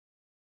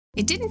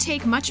It didn't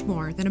take much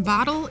more than a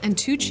bottle and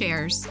 2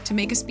 chairs to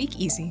make a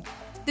speakeasy.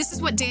 This is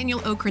what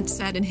Daniel Okrent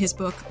said in his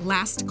book,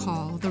 Last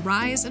Call, The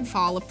Rise and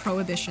Fall of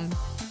Prohibition.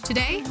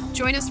 Today,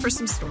 join us for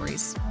some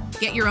stories.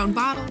 Get your own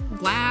bottle,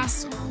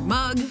 glass,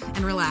 mug,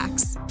 and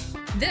relax.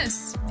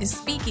 This is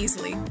Speak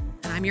Easily,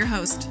 and I'm your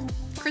host,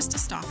 Krista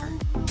Stauffer.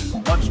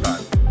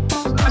 Lunchtime.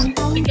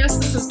 I guess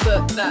this is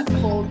that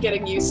whole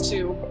getting used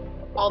to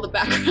all the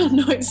background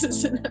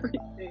noises and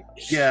everything.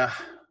 Yeah.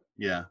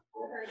 I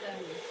heard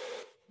them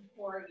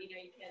before, you can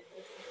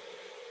listen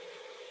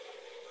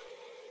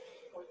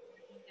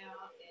to now,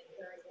 and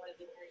during one of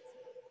the drinks,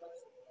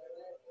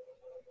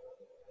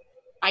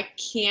 I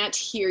can't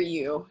hear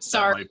you.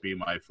 Sorry. That might be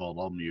my fault.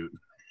 I'll mute.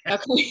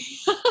 Okay.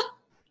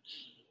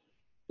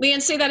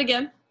 Leanne, say that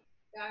again.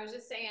 I was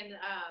just saying,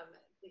 how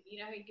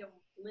you can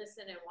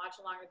listen and watch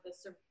along with the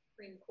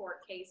Supreme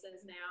Court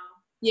cases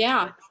now.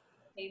 Yeah.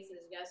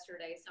 Cases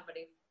yesterday,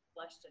 somebody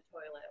flushed a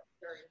toilet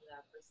during the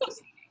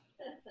proceeding.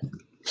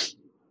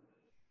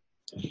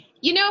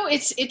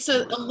 It's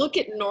a look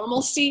at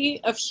normalcy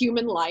of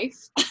human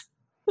life.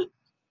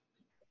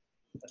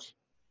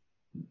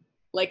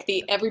 Like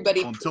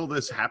everybody. Until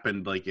this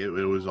happened, it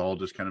was all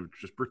just kind of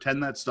just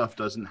pretend that stuff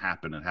doesn't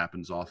happen. It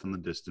happens off in the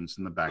distance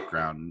in the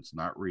background. It's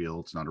not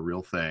real. It's not a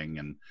real thing.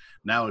 And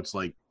now it's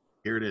like,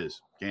 here it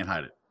is. Can't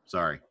hide it.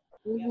 Sorry.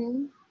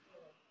 Mm-hmm.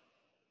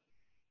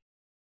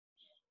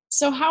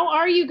 So how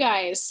are you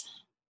guys?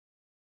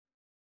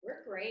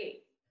 We're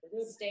great.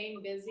 We're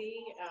staying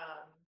busy,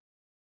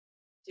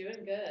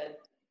 doing good.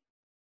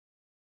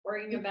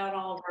 Worrying about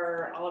all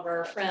of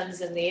our friends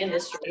in the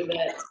industry,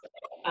 but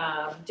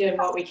doing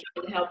what we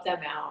can to help them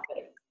out.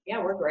 But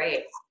yeah, we're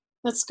great.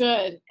 That's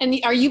good. And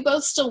are you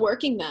both still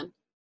working then?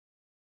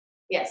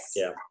 Yes.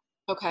 Yeah.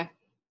 Okay.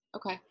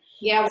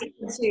 Yeah, we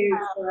went to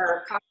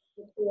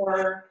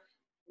for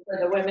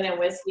the women and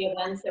whiskey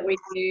events that we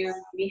do.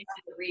 We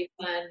had to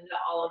refund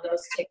all of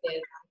those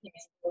tickets and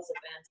those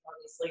events,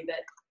 obviously,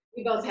 but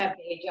we both have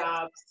day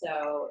jobs,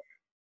 so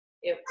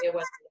it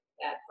wasn't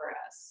bad for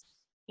us.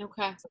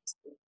 Okay.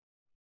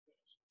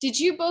 Did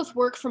you both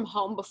work from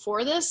home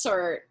before this,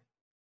 or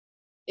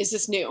is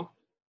this new?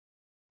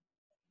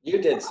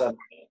 You did some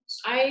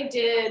things. I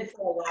did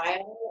for a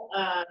while,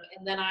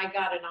 and then I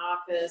got an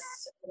office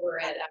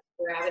over at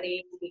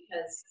Gravity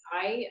because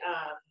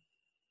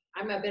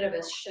I'm a bit of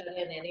a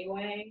shut-in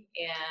anyway,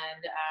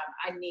 and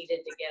I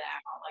needed to get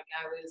out.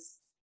 I was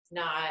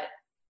not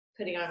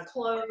putting on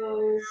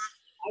clothes.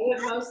 I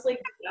would mostly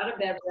get out of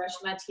bed, brush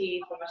my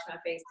teeth, wash my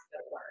face, and go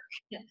to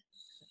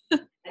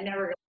work. I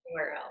never go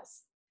anywhere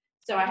else.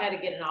 So I had to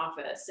get an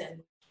office,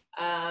 and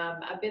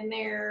I've been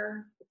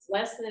there. It's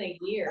less than a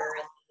year,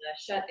 and the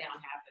shutdown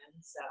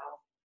happened. So,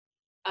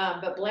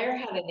 but Blair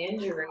had an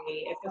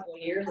injury a couple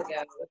of years ago.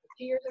 Was it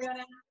 2 years ago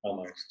now?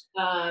 Almost.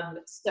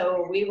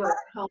 So we were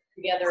home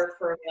together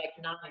for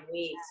 9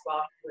 weeks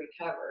while he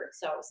recovered.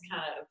 So it was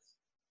kind of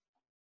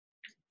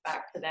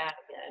back to that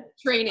again.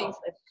 Training.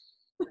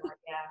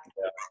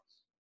 Yeah.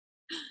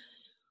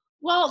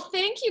 Well,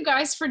 thank you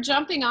guys for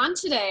jumping on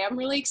today. I'm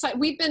really excited.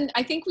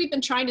 I think we've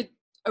been trying to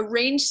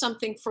arrange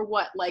something for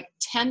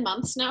 10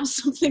 months now,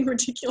 something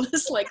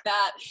ridiculous like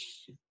that.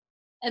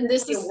 And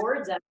this is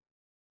awards.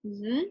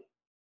 Mm-hmm.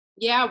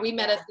 Yeah, we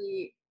met at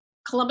the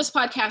Columbus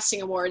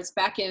Podcasting Awards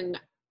back in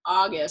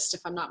August,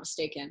 if I'm not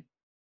mistaken.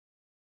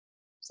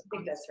 I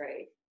think that's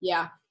right.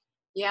 Yeah.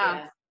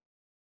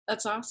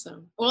 That's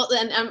awesome. Well,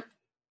 then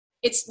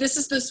this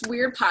is this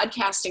weird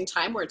podcasting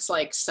time where it's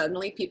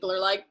suddenly people are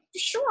like,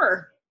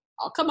 sure,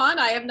 I'll come on.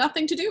 I have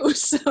nothing to do.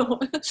 So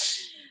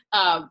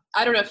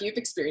I don't know if you've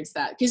experienced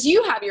that because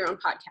you have your own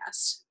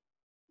podcast.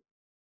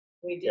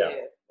 We do.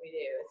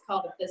 It's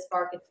called The Fist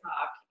Bark and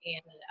Talk.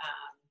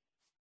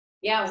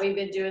 And we've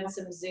been doing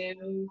some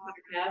Zoom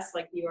podcasts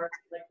like we are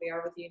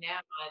with you now.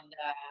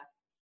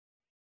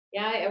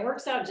 And it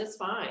works out just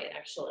fine,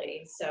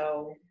 actually.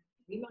 So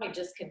we might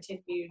just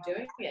continue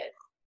doing it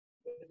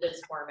with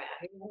this format.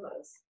 Who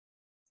knows?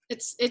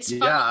 It's fun.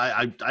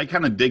 Yeah, I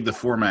kind of dig the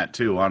format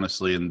too,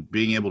 honestly, and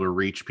being able to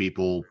reach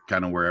people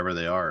kind of wherever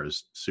they are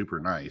is super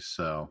nice.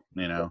 So,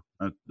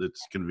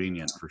 it's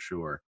convenient for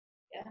sure.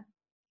 Yeah.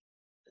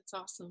 That's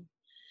awesome.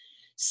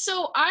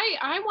 So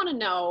I want to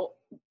know,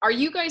 are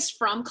you guys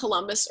from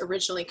Columbus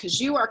originally?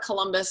 Because you are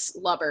Columbus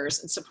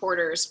lovers and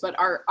supporters, but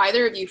are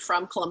either of you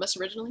from Columbus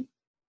originally?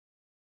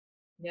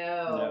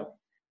 No.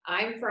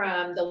 I'm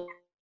from the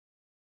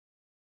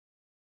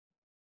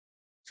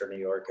New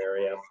York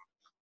area.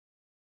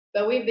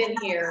 But we've been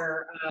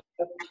here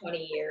over 20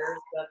 years,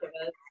 both of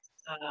us.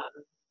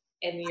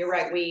 And you're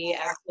right, we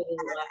absolutely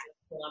love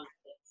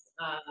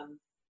Columbus.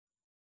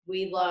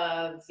 We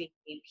love the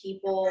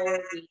people,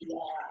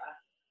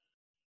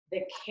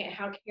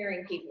 how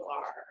caring people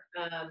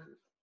are.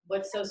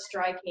 What's so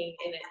striking,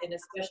 and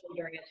especially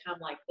during a time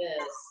like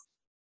this,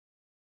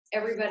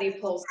 everybody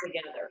pulls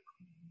together.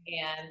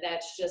 And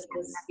that's just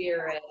the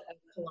spirit of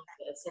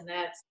Columbus. And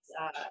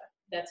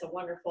that's a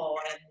wonderful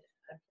and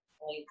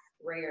really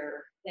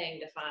rare thing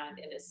to find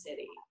in a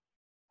city.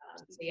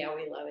 So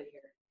we love it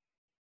here.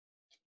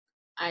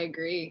 I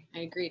agree.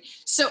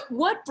 So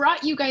what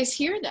brought you guys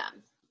here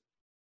then?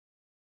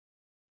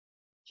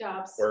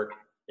 Jobs. Work,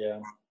 yeah.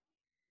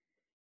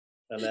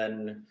 And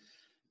then,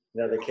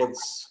 you know,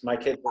 my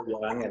kids were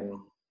young, and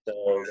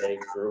so they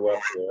grew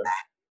up here.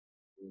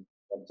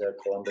 Went to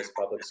Columbus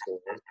Public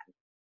Schools.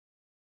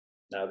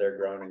 Now they're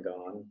grown and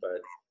gone,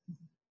 but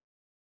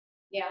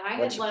Yeah, I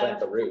once had you plant left.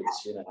 the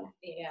roots, you know.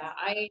 Yeah,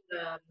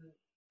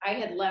 I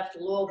had left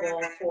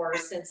Louisville for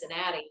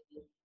Cincinnati,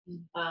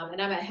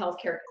 and I'm a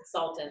healthcare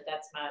consultant.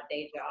 That's my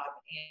day job,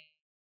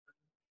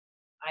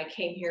 and I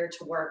came here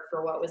to work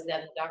for what was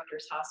then the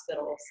doctor's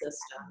hospital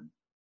system,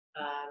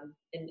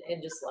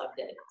 and just loved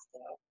it.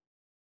 So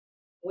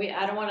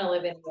I don't want to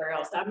live anywhere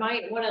else. I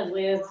might want to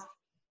live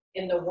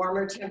in the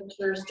warmer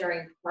temperatures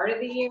during part of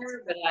the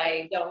year, but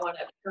I don't want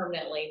to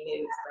permanently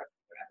move forever.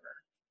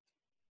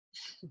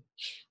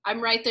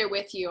 I'm right there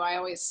with you.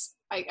 I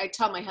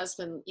tell my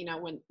husband, you know,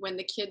 when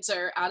the kids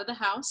are out of the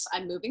house,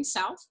 I'm moving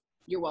south.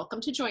 You're welcome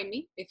to join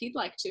me if you'd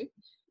like to.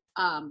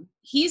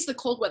 He's the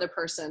cold weather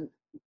person,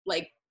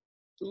 like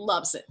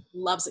loves it.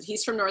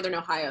 He's from Northern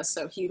Ohio,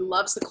 so he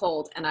loves the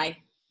cold, and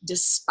I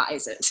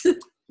despise it.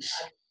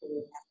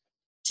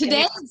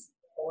 Today,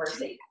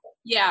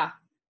 yeah.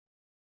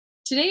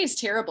 Today is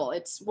terrible.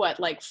 It's what,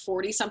 like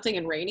 40 something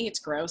and rainy? It's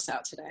gross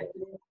out today.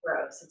 It's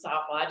gross. It's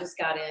awful. I just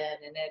got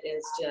in and it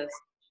is just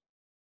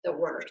the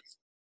worst.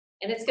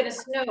 And it's going to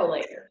snow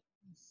later.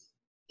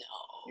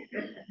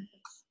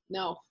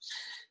 No.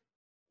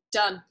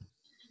 Done.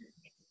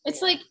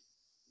 It's like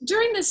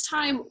during this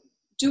time,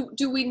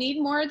 do we need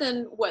more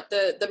than what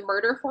the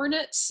murder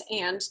hornets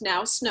and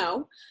now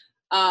snow?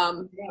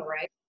 Yeah,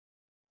 right.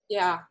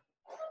 Yeah.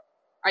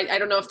 I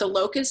don't know if the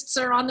locusts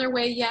are on their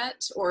way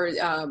yet, or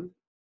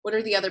what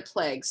are the other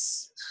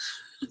plagues?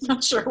 I'm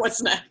not sure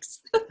what's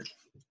next.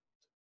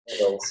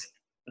 Oils.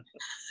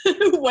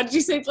 What did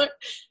you say, Blair?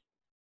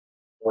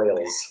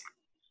 Oils.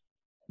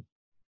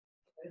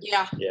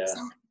 Yeah.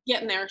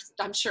 Getting there,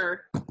 I'm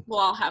sure. We'll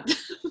all have them.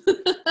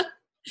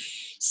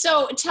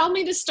 So tell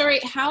me the story.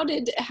 How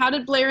did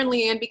Blair and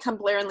Leanne become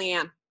Blair and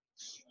Leanne?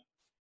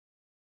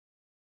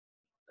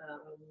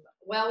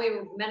 Well, we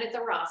met at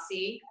the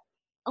Rossi.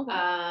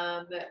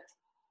 Oh.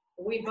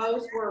 We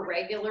both were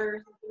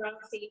regulars at the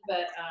Rossi,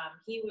 but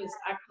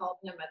I called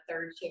him a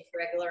third shift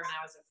regular and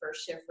I was a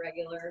first shift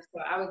regular.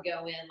 So I would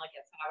go in like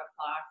at 5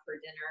 o'clock for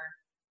dinner,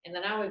 and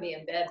then I would be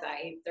in bed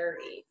by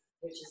 8:30,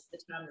 which is the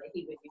time that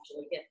he would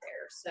usually get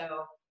there.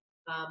 So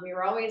we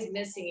were always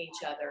missing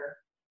each other.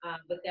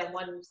 But then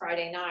one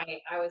Friday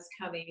night, I was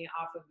coming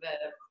off of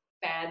a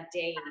bad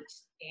date,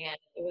 and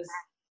it was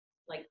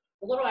like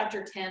a little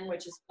after 10,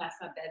 which is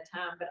past my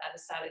bedtime, but I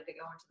decided to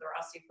go into the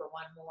Rossi for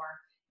one more.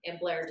 And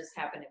Blair just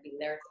happened to be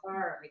there at the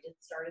bar, and we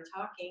just started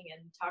talking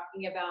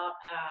about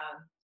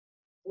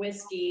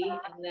whiskey,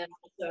 and then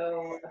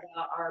also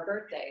about our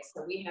birthday.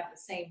 So we have the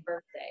same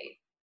birthday.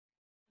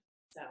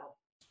 So,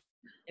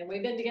 and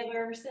we've been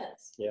together ever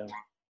since. Yeah.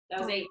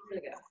 That was 8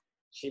 years ago.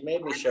 She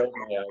made me show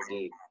my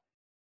ID.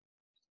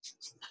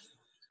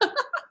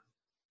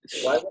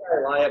 Why would I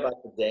lie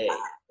about the day? I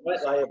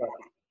might lie about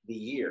the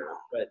year,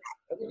 but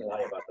I wouldn't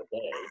lie about the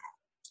day.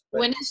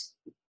 But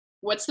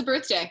What's the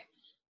birthday?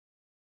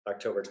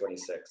 October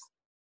 26th.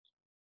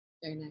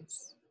 Very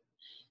nice.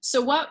 So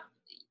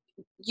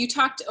you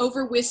talked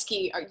over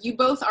whiskey. You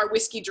both are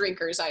whiskey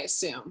drinkers, I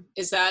assume.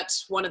 Is that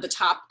one of the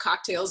top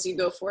cocktails you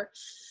go for?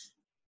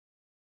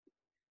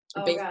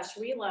 Oh gosh,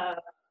 we love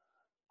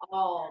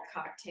all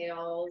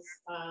cocktails.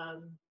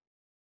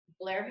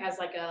 Blair has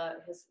like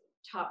his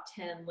top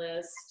 10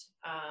 list.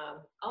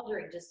 I'll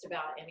drink just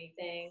about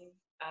anything.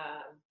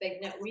 I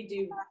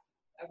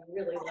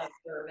really love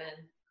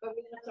bourbon, but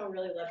we also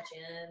really love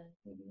gin.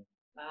 Mm-hmm.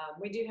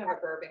 We do have a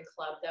bourbon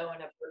club though,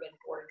 and a bourbon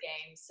board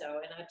game.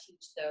 And I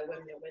teach the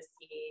women in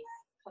whiskey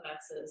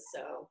classes.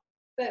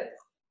 But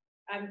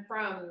I'm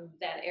from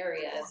that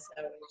area, so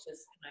it's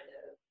just kind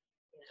of,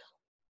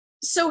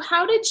 So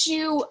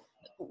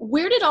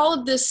where did all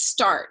of this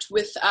start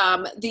with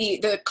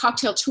the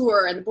cocktail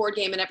tour and the board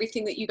game and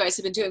everything that you guys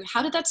have been doing?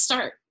 How did that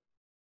start?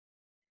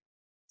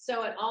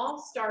 So it all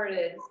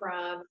started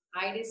from,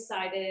 I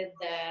decided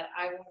that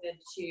I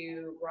wanted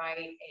to write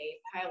a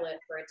pilot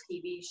for a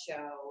TV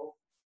show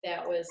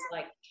that was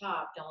like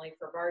Chopped, only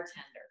for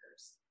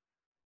bartenders.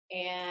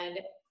 And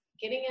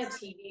getting a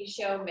TV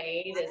show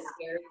made is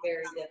very,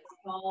 very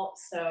difficult.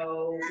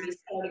 So we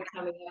started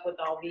coming up with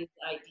all these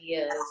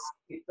ideas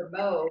to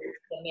promote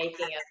the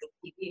making of the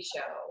TV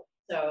show.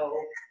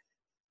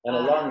 And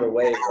along the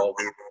way, while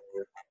we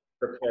were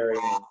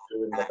preparing and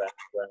doing the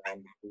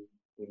background,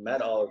 we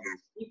met all of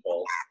these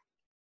people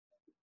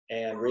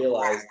and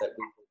realized that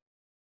we could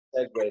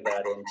segue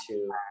that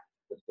into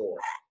the tour.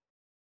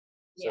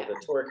 So the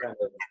tour kind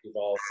of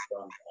evolved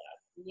from that.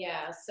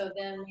 Yeah, so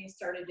then we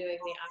started doing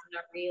the I'm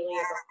Not Really, a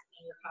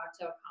bartender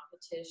cocktail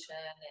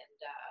competition, and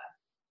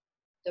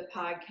the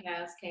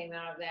podcast came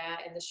out of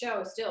that, and the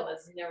show still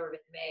has never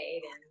been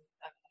made, and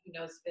who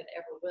knows if it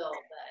ever will,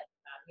 but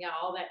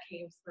all that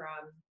came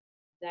from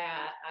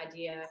that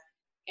idea.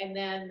 And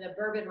then the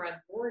Bourbon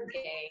Run board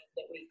game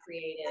that we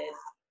created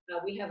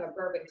we have a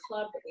bourbon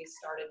club that we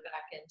started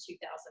back in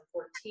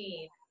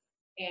 2014.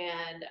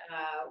 And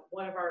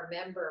one of our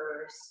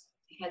members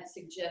had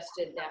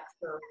suggested that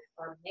for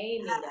our May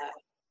meetup,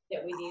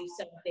 that we do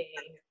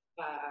something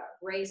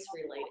race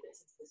related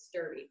since it's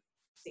derby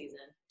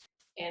season.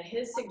 And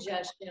his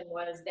suggestion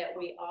was that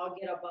we all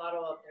get a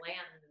bottle of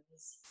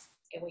Blanton's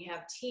and we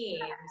have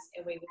teams,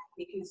 and we would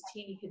see whose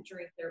team could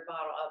drink their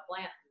bottle of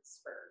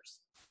Blanton's first.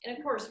 And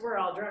of course, we're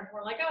all drunk.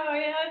 We're like, oh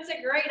yeah, that's a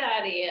great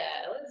idea.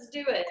 Let's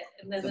do it.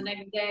 And then the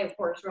next day, of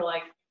course, we're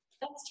like,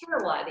 that's a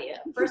terrible idea.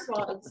 First of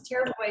all, it's a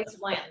terrible waste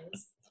of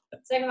Blanton's.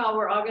 Second of all,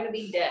 we're all going to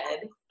be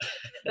dead.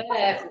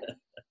 But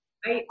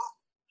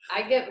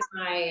I get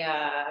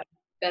my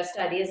best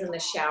ideas in the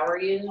shower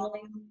usually.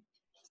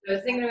 So I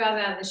was thinking about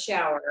that in the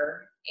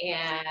shower,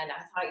 and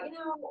I thought,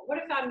 what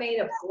if I made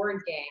a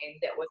board game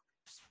that was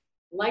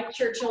like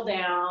Churchill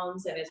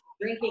Downs, and it's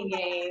a drinking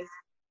game.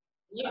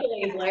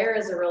 Usually Blair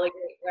is a really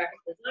great graphic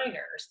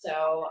designer,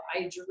 so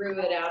I drew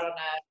it out on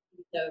a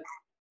piece of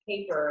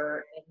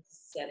paper and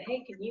said,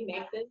 hey, can you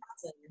make this?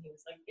 And he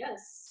was like,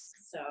 yes.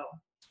 So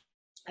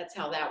that's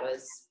how that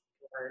was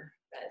born.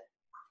 But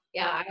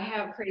yeah, I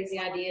have crazy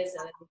ideas,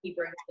 and then he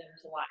brings them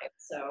to life.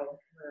 So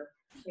we're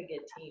a pretty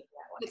good team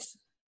that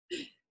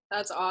way.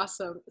 That's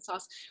awesome. That's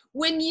awesome.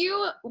 When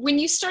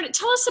you started,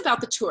 tell us about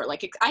the tour.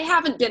 Like, I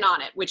haven't been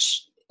on it,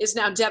 which is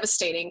now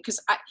devastating, because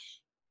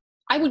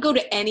I would go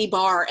to any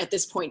bar at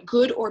this point,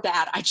 good or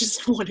bad. I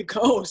just want to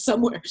go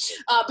somewhere.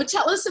 But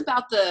tell us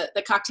about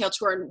the cocktail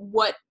tour and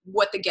what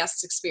the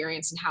guests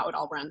experience and how it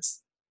all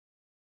runs.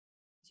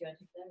 Do you want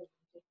to take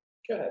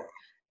that? Go ahead.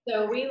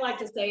 So we like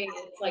to say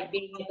it's like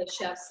being at the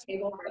chef's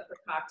table, but for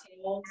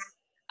cocktails.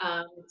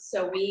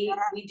 So we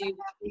do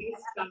 3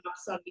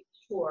 stops on each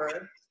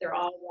tour. They're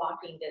all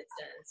walking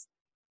distance.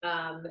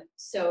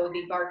 So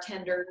the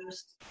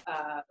bartenders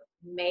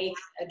make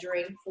a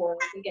drink for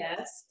the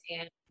guests,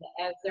 and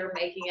as they're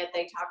making it,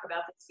 they talk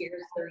about the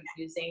spirits they're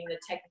using, the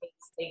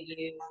techniques they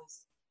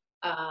use,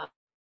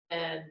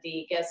 and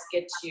the guests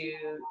get to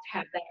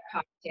have that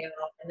cocktail,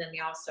 and then they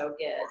also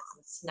get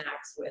some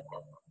snacks with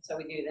it. So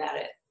we do that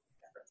at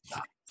different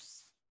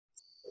stops.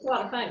 It's a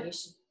lot of fun.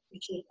 You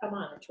should come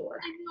on a tour.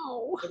 I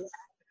know.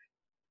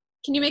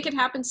 Can you make it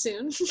happen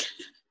soon?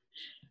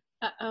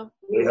 Uh-oh.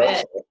 We hope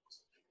so.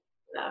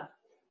 Yeah.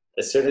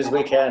 As soon as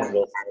we can,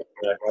 we'll start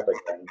back up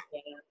again.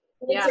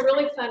 Yeah. It's a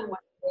really fun way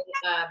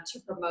to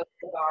promote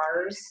the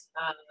bars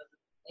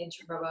and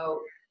to promote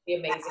the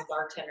amazing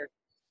bartenders.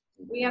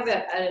 We have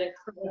an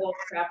incredible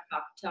craft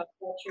cocktail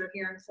culture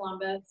here in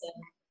Columbus,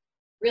 and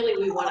really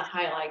we want to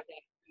highlight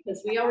that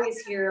because we always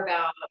hear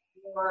about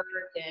New York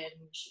and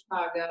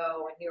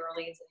Chicago and New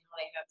Orleans and how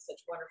they have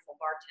such wonderful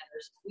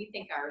bartenders. We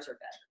think ours are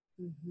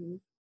better. Mm-hmm.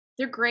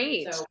 They're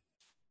great. So,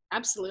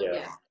 absolutely.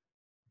 Yeah.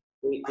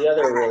 The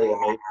other really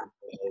amazing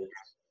thing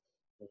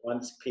is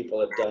once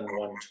people have done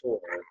one tour,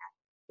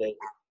 they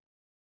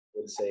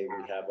would say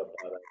we have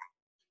about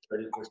a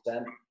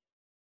 30%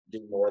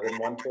 do more than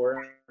one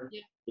tour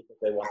because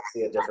they want to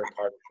see a different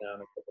part of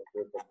town, a different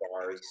group of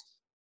bars.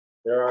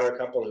 There are a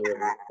couple who have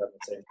done the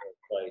same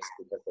place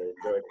because they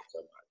enjoyed it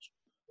so much.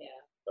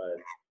 Yeah.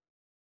 But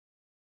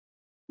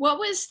what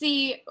was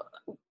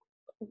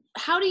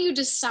how do you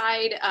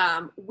decide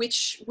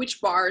which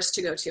bars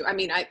to go to? I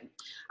mean, I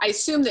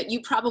assume that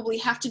you probably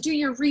have to do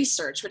your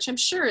research, which I'm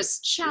sure is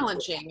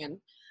challenging and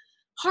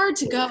hard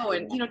to go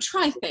and,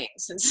 try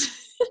things. And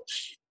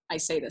I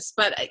say this,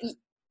 but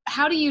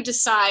how do you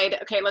decide,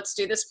 okay, let's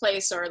do this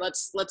place, or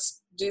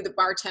let's do the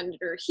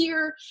bartender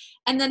here?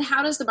 And then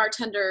how does the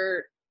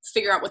bartender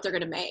figure out what they're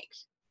going to make?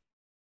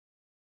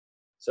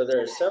 So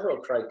there are several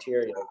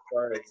criteria as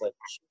far as like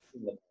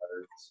choosing the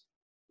bars.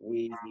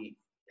 We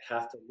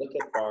have to look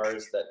at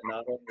bars that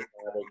not only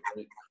have a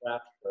great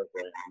craft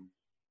program,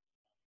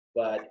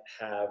 but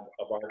have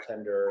a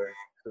bartender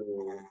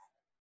who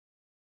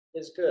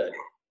is good,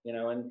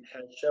 and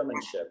has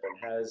showmanship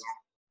and has,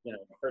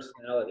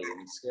 personality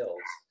and skills.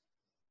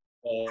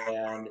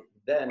 And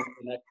then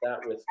connect that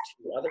with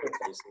 2 other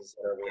places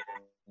that are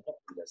within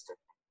walking distance.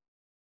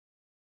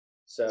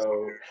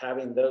 So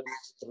having those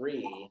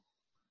 3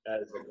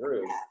 as a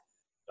group,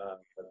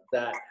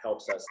 that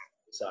helps us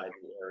decide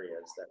the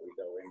areas that we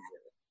go into.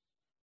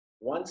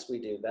 Once we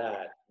do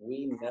that,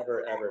 we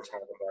never ever tell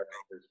the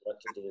bartenders what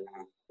to do,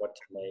 what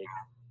to make.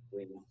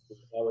 We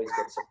always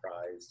get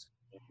surprised,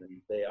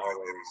 and they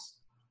always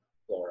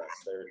floor us.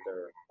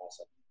 They're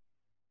awesome.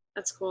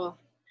 That's cool.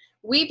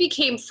 We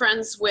became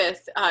friends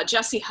with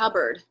Jesse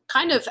Hubbard,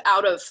 kind of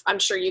out of, I'm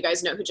sure you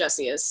guys know who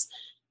Jesse is.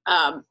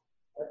 I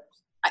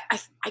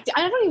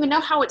don't even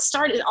know how it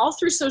started, all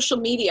through social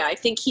media. I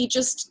think he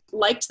just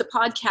liked the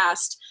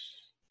podcast.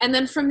 And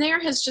then from there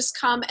has just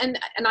come, and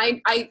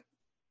I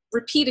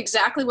repeat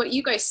exactly what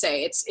you guys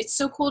say. It's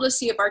so cool to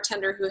see a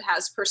bartender who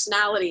has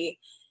personality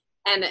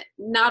and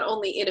not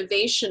only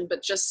innovation,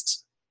 but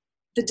just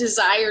the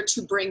desire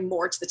to bring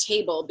more to the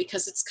table,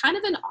 because it's kind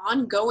of an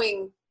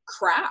ongoing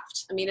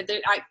craft. I mean,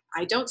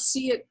 I don't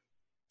see it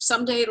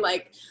someday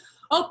like,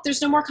 oh,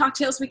 there's no more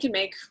cocktails we can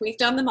make. We've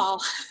done them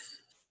all.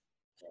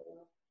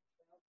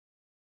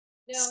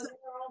 No,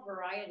 they're all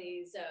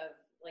varieties of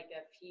like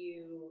a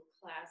few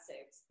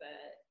classics,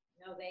 but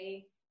no,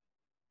 they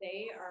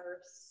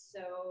are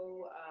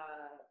so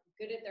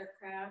good at their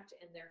craft,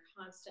 and they're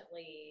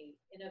constantly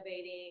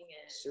innovating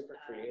and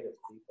Super creative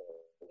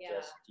people, yeah.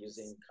 just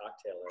using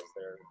cocktail as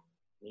their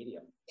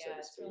medium. Yeah,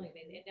 it's really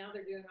amazing. And now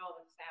they're doing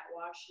all the fat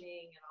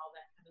washing and all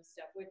that kind of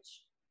stuff,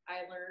 which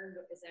I learned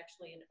is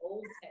actually an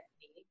old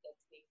technique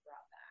that's being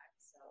brought back.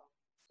 So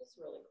just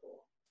really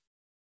cool.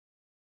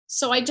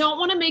 So I don't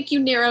want to make you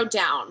narrow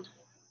down,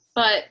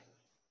 but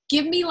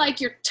give me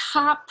like your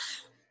top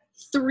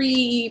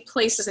 3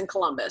 places in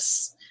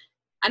Columbus.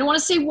 I don't want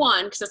to say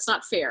 1 because that's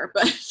not fair,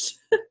 but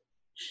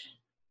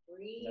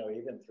 3? No,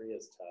 even 3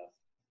 is tough.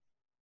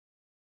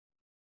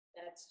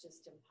 That's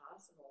just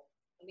impossible.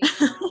 I mean,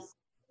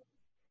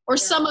 or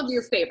some of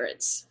your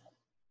favorites.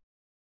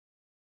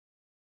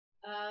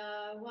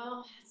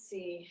 Well, let's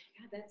see.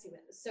 God, that's even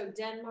so.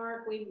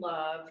 Denmark, we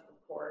love,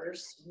 of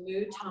course.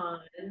 Mouton,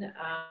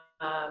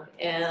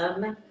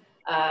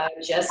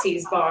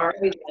 Jesse's Bar,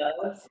 we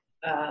love.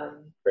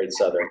 Great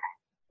Southern.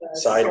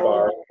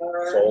 Sidebar,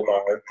 Soul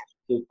Bar,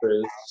 Two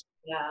Cruise.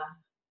 Yeah.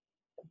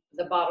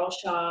 The Bottle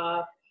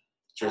Shop.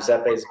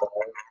 Giuseppe's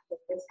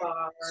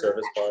Bar.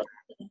 Service Bar.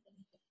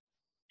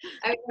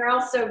 I mean, they're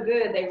all so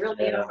good. They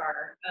really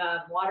are.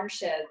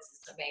 Watersheds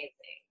is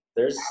amazing.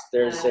 There's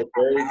a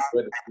very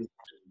good reason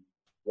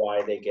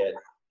why they get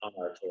on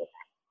our tour.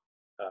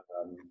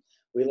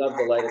 We love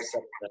the Light of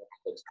Seven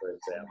Matchsticks, for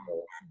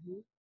example,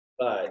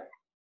 but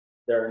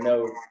there are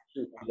no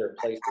 2 other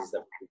places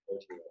that we go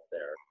to up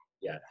there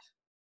yet.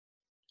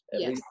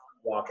 At least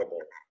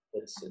walkable.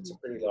 It's a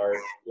pretty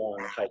long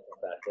hike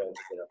up that hill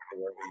to get up to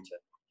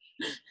Worthington.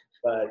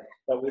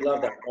 But we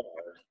love that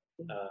bar.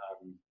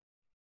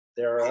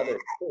 There are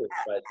others too,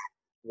 but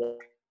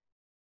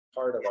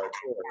part of our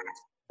tour is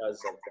because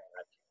of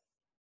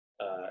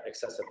that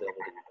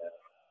accessibility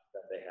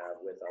that they have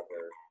with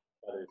others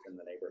in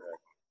the neighborhood.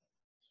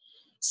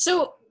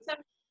 So if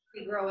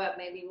we grow up,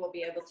 maybe we'll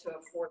be able to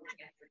afford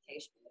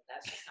transportation, but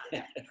that's just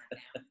not happening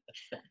right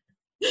now.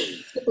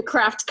 the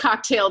craft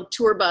cocktail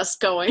tour bus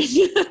going.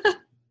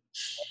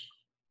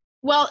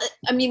 Well,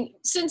 I mean,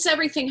 since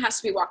everything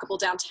has to be walkable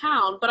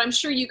downtown, but I'm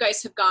sure you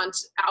guys have gone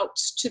out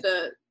to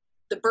the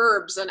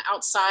burbs and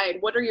outside.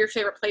 What are your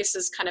favorite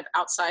places kind of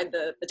outside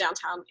the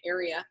downtown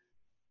area?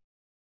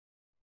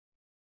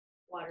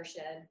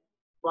 Watershed.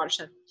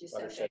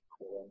 Giuseppe's.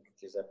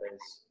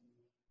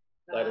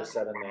 Light of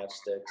Seven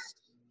Matchsticks.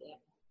 Yeah.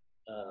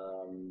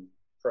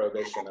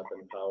 Prohibition up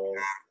in Powell.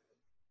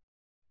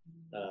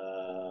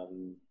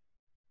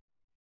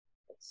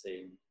 Let's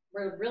see.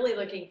 We're really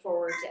looking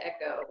forward to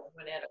Echo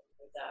when it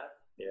opens up.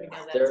 Yeah. We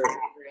know that's going to be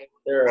great.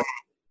 There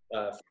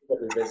are people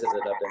we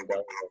visited up in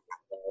Delaware.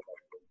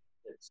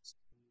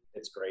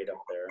 It's great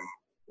up there.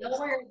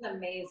 Delaware is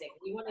amazing.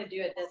 We want to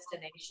do a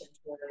destination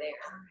tour there.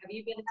 Have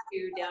you been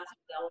to downtown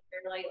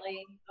Delaware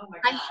lately? Oh my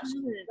gosh, it's so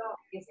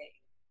amazing.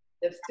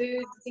 The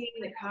food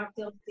scene, the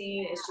cocktail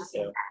scene, it's just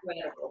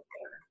incredible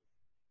there.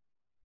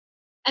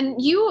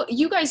 And you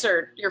guys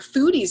you're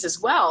foodies as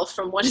well,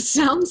 from what it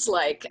sounds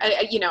like.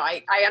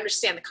 I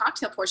understand the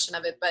cocktail portion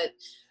of it, but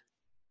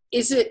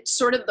is it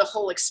sort of the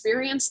whole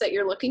experience that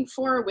you're looking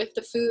for with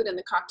the food and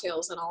the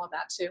cocktails and all of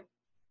that too?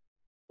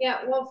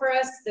 Yeah, well, for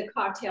us, the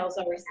cocktail's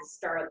always the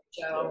star of the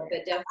show, but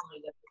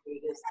definitely the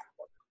food is the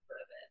important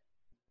part of it.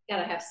 Got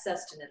to have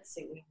sustenance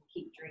so we can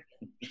keep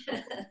drinking.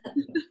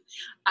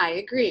 I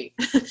agree.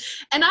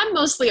 And I'm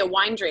mostly a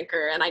wine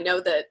drinker, and I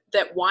know that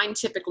wine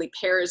typically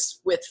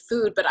pairs with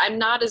food, but I'm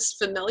not as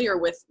familiar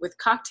with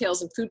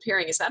cocktails and food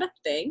pairing. Is that a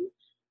thing?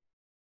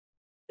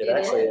 It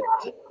actually is.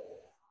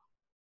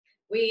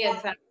 We, in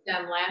fact,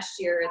 last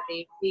year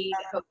we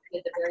hosted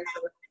the very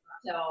first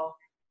cocktail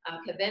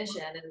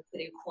convention in the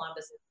city of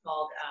Columbus. It's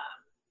called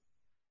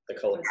the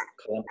Columbus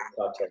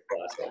Cocktail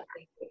Classic.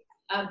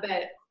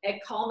 But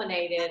it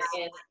culminated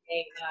in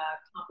a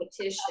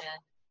competition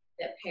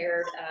that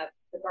paired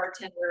the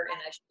bartender and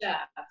a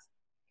chef.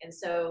 And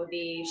so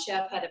the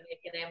chef had to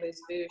make an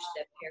amuse-bouche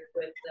that paired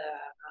with the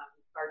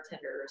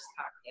bartender's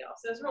cocktail.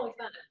 So it was really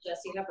fun.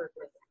 Jesse Hubbard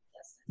was the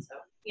contestant, so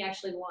he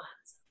actually won.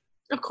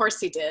 Of course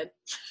he did.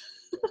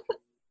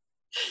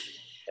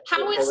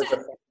 How is it?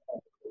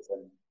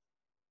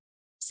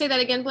 Say that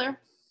again, Blair.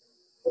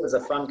 It was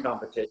a fun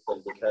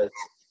competition because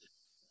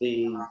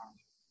the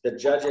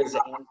judges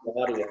and the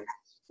audience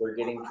were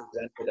getting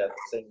presented at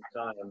the same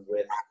time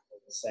with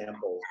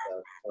samples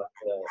of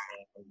cocktail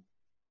and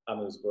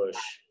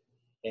amuse-bouche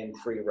in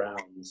 3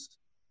 rounds,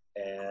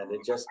 and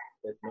it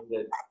made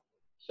it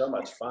so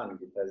much fun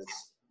because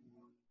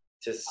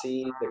to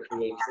see the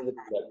creativity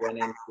that went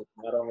into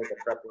not only the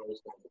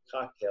preparation of the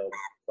cocktail,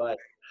 but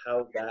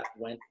how that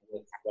went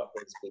with what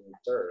was being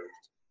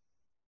served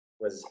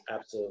was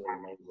absolutely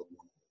amazing.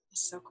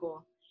 That's so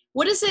cool.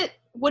 What is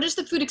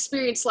the food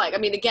experience like? I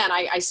mean, again,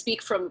 I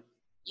speak from,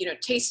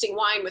 tasting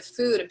wine with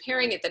food and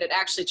pairing it, that it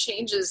actually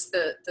changes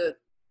the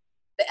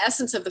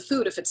essence of the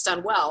food if it's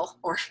done well,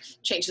 or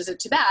changes it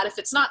to bad if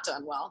it's not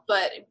done well.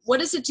 But what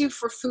does it do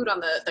for food on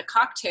the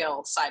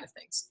cocktail side of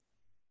things?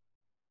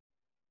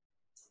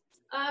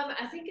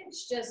 I think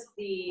it's just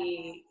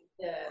the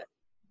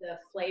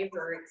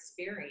flavor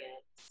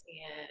experience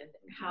and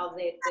how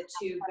the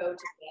two go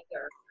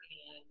together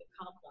and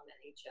complement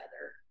each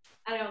other.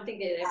 I don't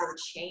think it ever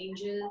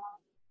changes.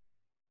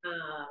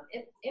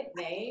 It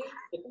may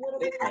a little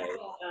bit,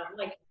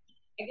 like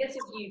I guess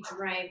if you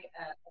drank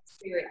a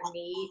spirit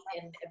neat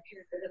and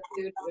paired with the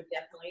food, it would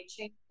definitely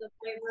change the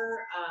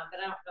flavor. But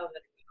I don't know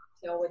that a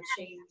cocktail would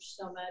change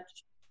so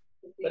much.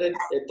 But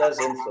it does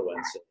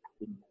influence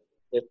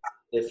it.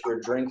 If you're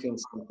drinking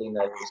something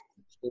that is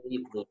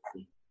completely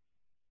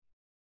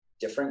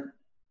different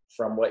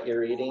from what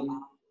you're eating,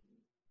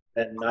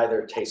 then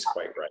neither tastes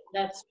quite right.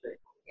 That's true.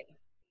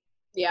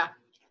 Yeah.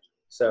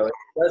 So it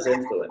does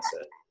influence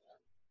it.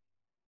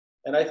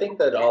 And I think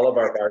that all of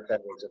our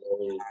bartenders are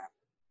really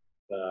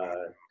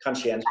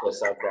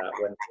conscientious of that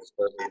when they're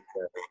serving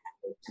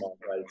the small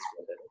bites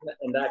with it.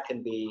 And that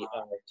can be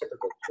on a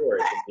typical tour. It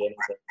can be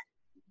anything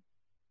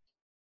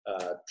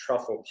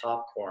truffle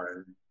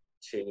popcorn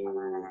to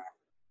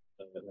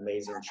an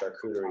amazing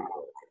charcuterie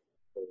board,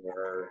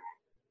 or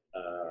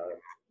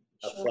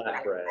a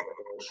flatbread,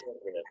 or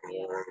shortbread,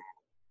 or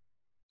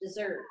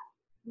dessert.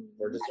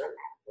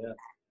 Yeah.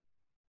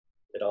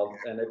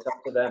 And it's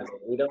up to them.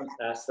 We don't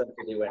ask them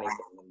to do anything.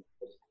 We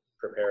just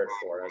prepare it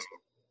for us.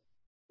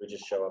 We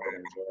just show up and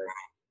enjoy.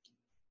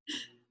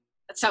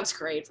 That sounds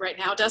great right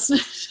now, doesn't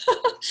it?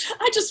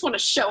 I just want to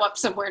show up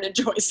somewhere and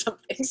enjoy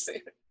something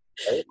soon.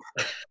 Right?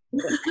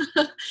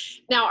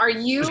 Now, are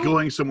you Just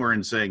going somewhere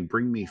and saying,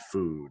 "Bring me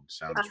food"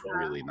 sounds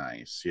really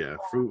nice. Yeah,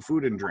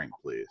 food and drink,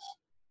 please.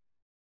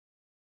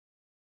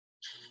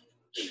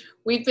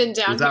 We've been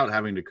down without here.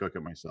 having to cook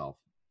it myself.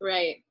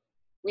 Right.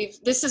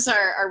 This is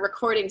our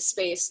recording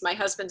space. My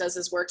husband does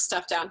his work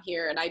stuff down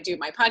here, and I do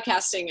my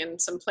podcasting and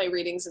some play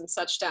readings and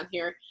such down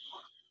here.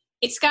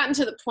 It's gotten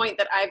to the point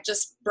that I've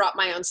just brought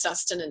my own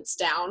sustenance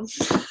down.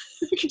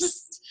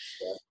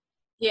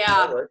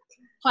 Yeah,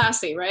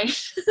 classy, right?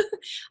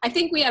 I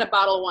think we had a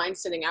bottle of wine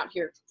sitting out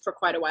here for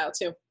quite a while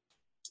too.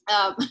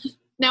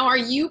 Now, are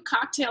you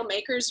cocktail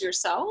makers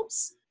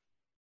yourselves?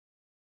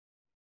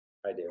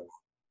 I do.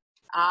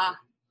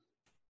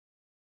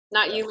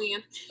 Not you,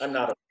 Leanne. I'm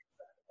not.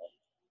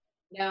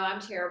 No, I'm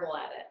terrible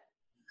at it.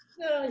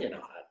 No, you're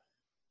not.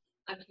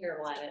 I'm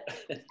terrible at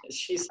it.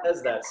 She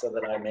says that so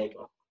that I make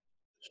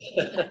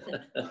it.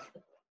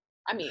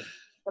 I mean,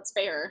 that's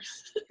fair.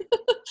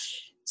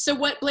 So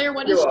what, Blair,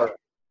 what I do is all right.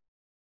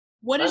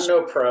 I'm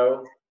no pro,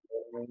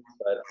 but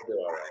I do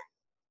all right.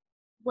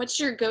 what's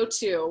your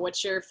go-to?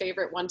 What's your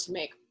favorite one to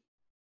make?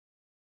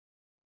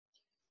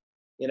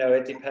 You know,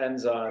 it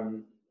depends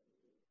on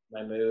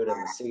my mood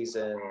and the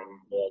season, and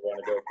do I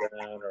want to go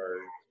brown or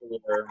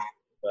clear.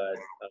 But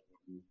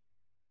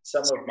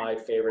some of my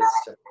favorites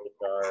to make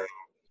are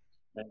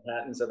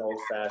Manhattans and Old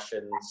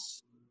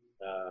Fashions,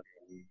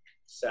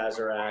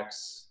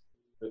 Sazeracs,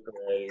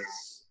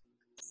 Bucharest.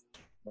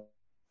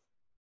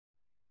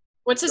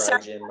 What's a Dry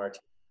gin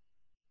martini.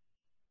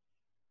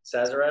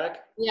 Sazerac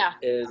Yeah.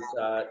 is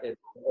it's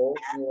an old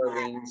New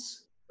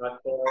Orleans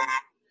cocktail.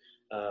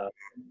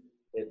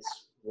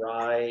 It's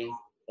rye,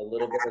 a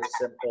little bit of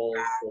simple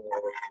for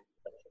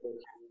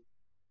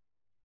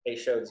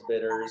Peychaud's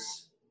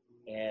bitters,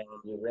 and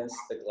you rinse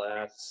the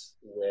glass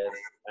with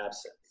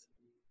absinthe.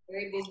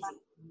 Very busy.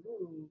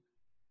 Ooh.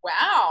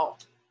 Wow.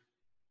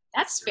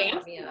 That's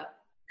fancy. Yeah.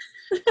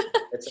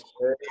 It's a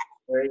very,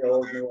 very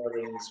old New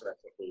Orleans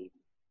recipe.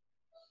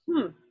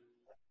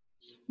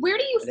 Where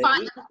do you And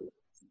find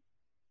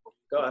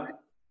Go on.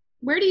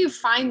 where do you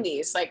find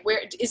these? Like,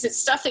 where is it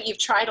stuff that you've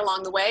tried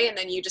along the way and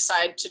then you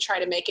decide to try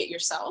to make it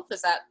yourself?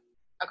 Is that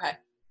okay?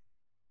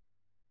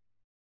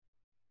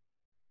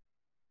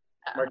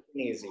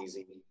 Martini is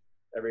easy.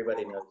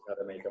 Everybody knows how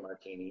to make a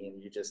martini,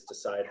 and you just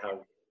decide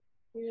how.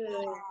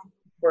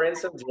 Pour in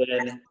some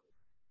gin,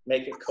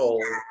 make it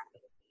cold,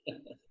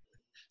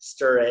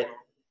 stir it,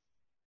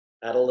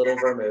 add a little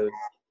vermouth.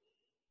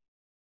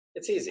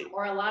 It's easy.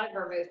 Or a lot of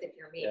vermouth if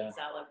you're me, Yeah. because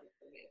I love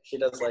vermouth. She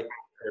does like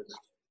hers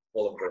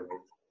full of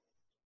vermouth.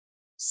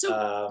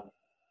 So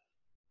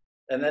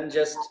And then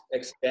just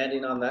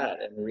expanding on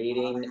that and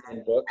reading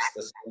in books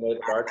the same way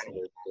the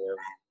bartenders do.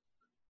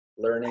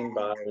 Learning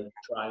by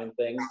trying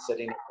things,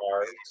 sitting at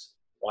bars,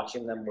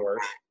 watching them work.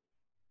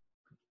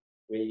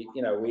 We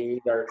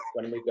are,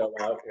 when we go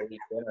out, we'll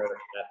eat dinner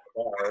at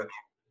the bar,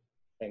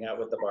 hang out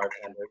with the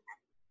bartenders,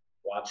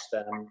 watch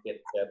them, get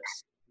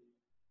tips.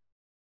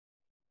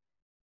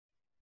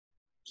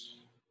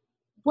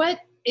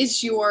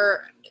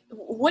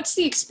 what's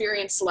the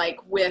experience like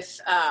with,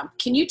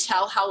 can you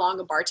tell how long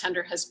a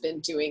bartender has been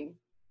doing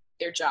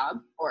their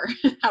job or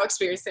how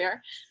experienced they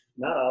are?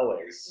 Not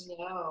always.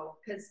 No,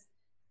 because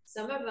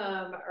some of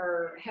them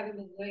haven't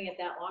been doing it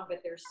that long, but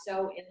they're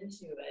so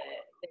into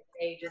it that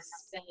they just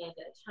spend a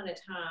ton of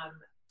time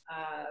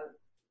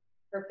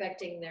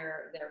perfecting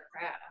their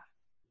craft.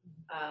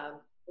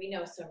 We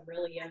know some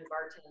really young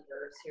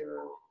bartenders who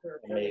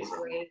are really Amazing.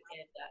 great,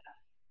 and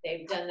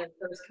they've done their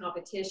first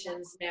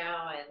competitions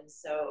now, and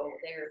so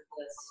they're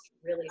just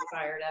really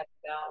fired up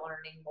about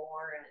learning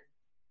more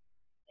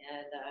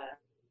and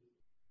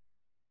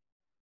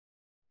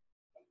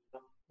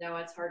No,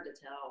 it's hard to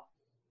tell.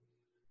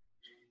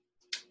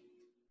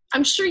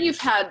 I'm sure you've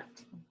had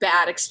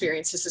bad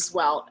experiences as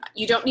well.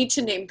 You don't need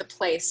to name the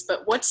place,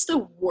 but what's the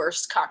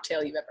worst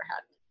cocktail you've ever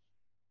had?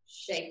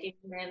 Shaking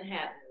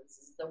Manhattans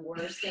is the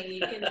worst thing you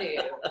can do.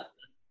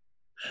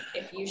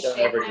 If you Don't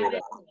shake ever do my,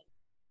 that.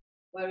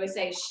 what do we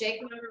say?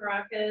 Shake my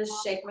maracas,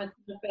 shake my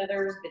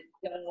feathers,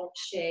 but don't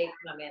shake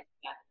my Manhattan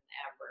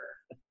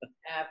ever,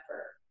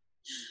 ever.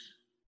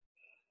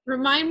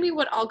 Remind me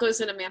what all goes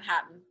in a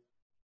Manhattan.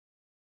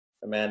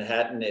 A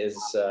Manhattan is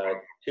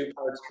 2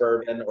 parts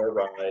bourbon or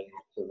rye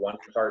to 1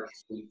 part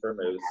sweet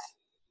vermouth,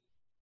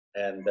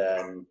 and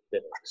then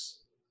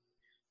bitters.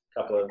 A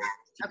couple of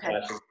Okay.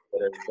 dashes of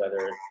bitters,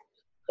 whether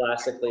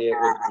classically it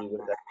would be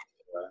with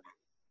extra,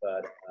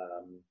 but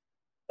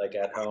like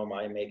at home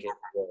I make it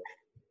with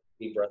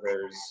B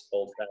Brothers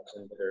Old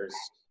Fashioned bitters,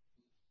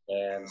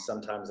 and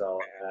sometimes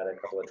I'll add a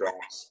couple of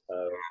drops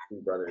of B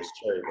Brothers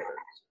Cherry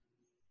bitters.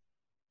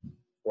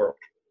 Or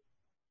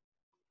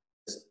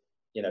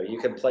you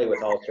can play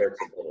with all sorts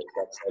of bitters.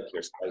 That's like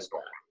your spice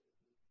rack.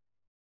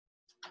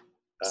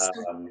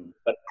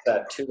 But it's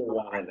at 2 to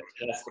 1, and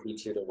it has to be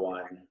 2 to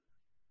 1,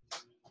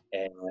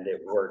 and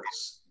it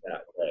works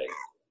that way.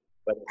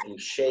 But if you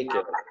shake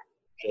it,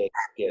 it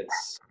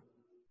gets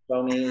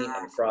foamy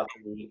and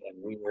frothy and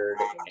weird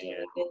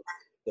and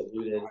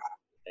diluted,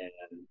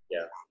 and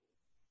yeah.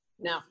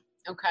 No.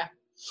 Okay.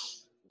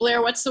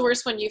 Blair, what's the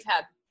worst one you've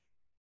had?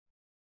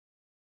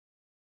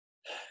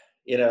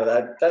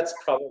 That's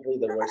probably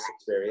the worst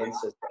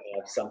experience, is to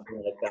have something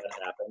like that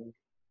happen,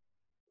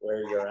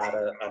 where you're at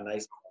a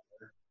nice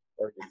bar,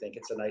 or you think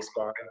it's a nice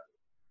bar,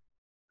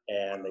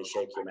 and they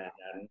shake your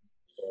Manhattan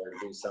or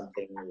do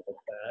something like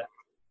that.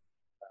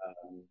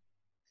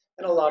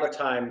 And a lot of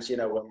times,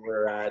 when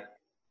we're at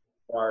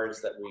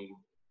bars that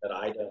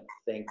I don't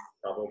think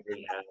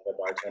probably have a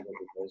bartender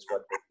who knows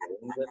what they're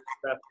doing with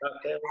craft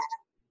cocktails,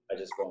 I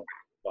just won't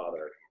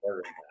bother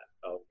ordering that.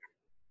 I'll,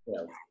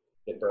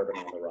 get bourbon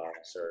on the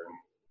rocks, or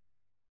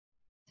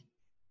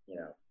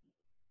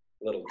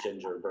little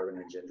bourbon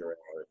and ginger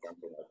ale or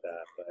something like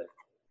that. But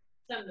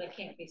Something that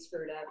can't be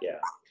screwed up. yeah,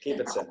 keep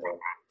it simple.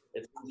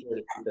 It's easier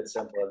to keep it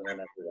simple, and then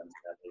everyone's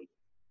happy.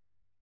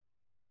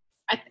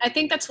 I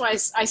think that's why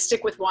I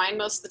stick with wine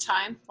most of the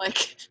time.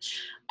 Like,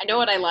 I know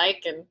what I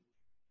like, and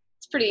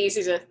it's pretty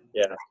easy to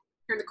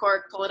turn the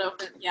cork, pull it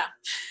open. Yeah.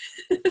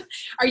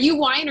 Are you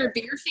wine or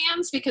beer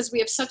fans? Because we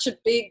have such a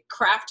big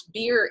craft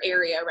beer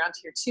area around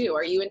here too.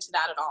 Are you into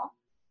that at all?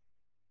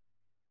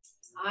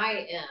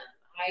 I am.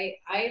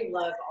 I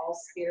love all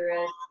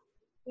spirits.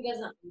 Who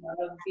doesn't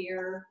love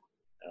beer?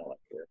 I don't like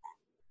beer.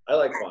 I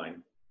like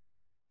wine,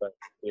 but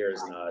beer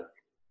is not.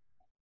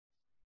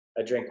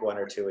 I drink 1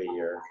 or 2 a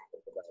year.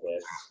 That's about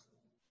it.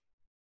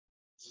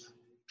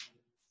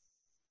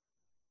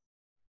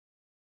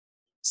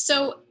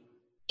 So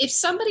if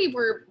somebody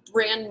were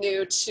brand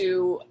new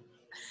to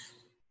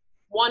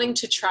wanting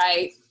to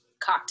try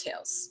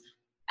cocktails,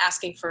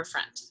 asking for a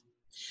friend,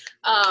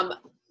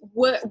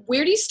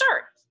 where do you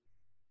start?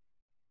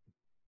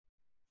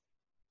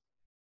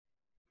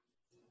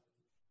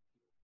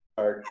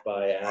 Start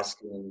by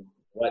asking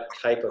what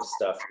type of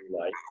stuff you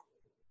like.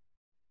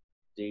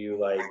 Do you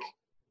like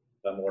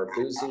a more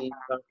boozy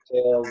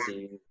cocktail? Do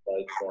you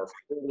like more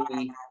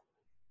fruity,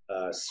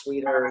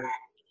 sweeter?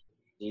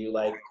 Do you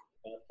like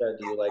vodka?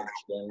 Do you like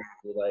gin?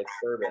 Do you like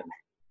bourbon?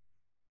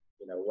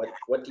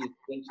 What do you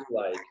think you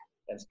like,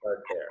 and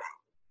start there.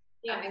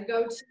 Yeah, and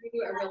go to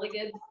a really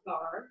good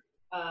bar,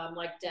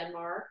 like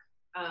Denmark,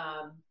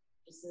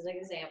 just as an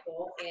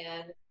example,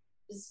 and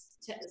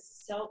just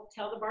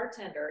tell the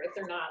bartender, if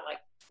they're not like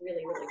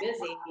really, really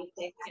busy, you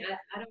say,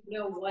 I don't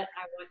know what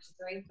I want to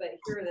drink, but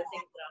here are the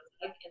things that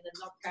I like, and then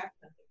they'll craft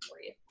something for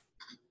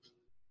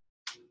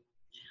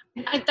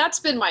you. That's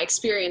been my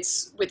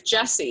experience with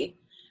Jesse,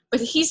 but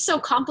he's so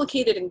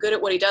complicated and good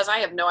at what he does. I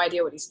have no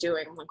idea what he's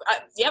doing. I'm like,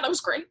 yeah, that was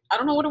great. I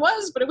don't know what it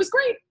was, but it was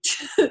great.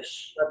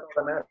 That's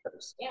what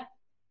matters. Yeah.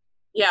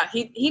 Yeah,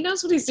 he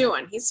knows what he's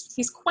doing.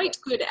 He's quite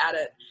good at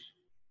it.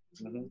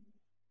 Mm-hmm.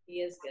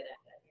 He is good at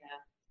it,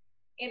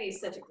 yeah. And he's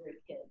such a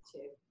great kid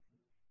too.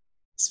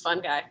 He's a fun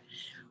guy.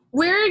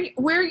 Where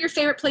are your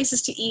favorite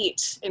places to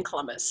eat in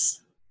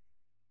Columbus?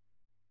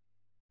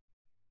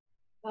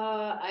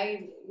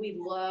 We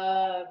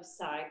love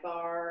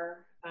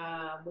Sidebar.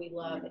 We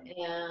love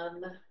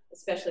M,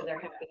 especially their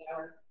happy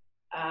hour.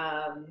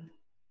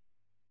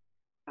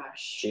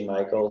 G.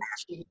 Michael.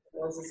 G.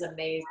 Michael's is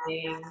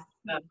amazing.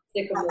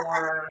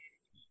 Sycamore.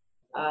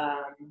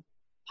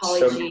 Polly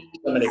G.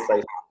 So many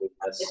places.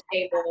 The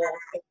Table,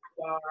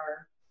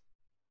 Bar,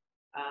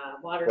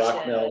 Watershed.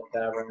 Rockmill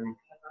Tavern.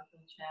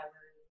 Rockmill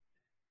Tavern.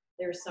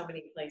 There's so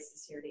many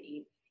places here to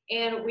eat.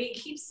 And we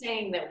keep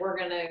saying that we're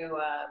going to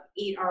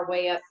eat our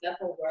way up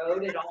Bethel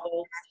Road at all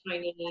those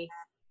tiny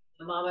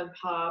mom and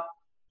pop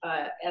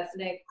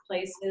ethnic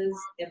places.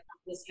 If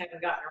we just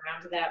haven't gotten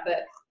around to that.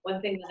 But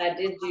one thing that I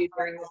did do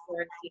during the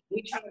quarantine,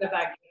 we tried to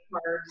buy gift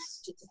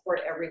cards to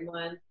support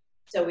everyone.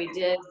 So we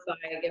did buy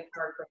a gift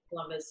card for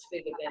Columbus Food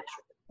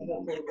Adventure.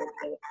 Hopefully we'll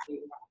go to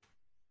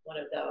one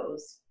of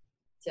those.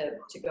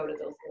 to go to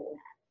those little,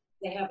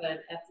 they have an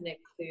ethnic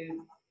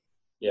food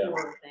Yeah.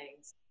 tour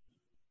things.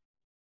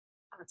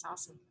 Oh, that's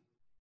awesome.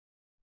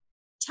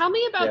 Tell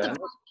me about Yeah.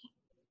 the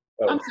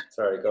Oh,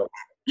 sorry, go.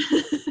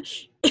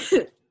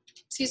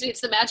 excuse me,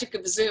 it's the magic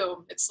of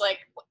Zoom. It's like,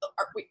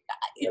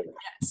 yeah,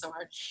 it's so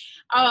hard.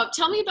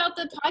 Tell me about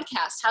the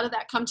podcast. How did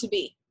that come to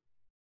be?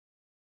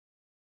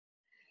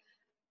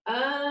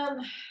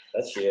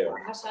 That's you.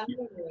 Gosh, I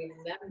don't even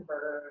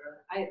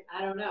remember. I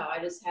don't know. I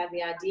just had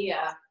the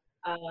idea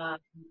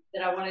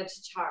that I wanted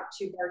to talk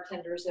to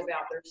bartenders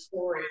about their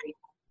story.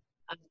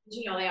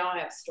 You know, they all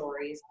have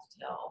stories to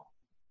tell.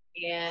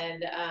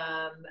 And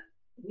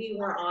we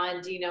were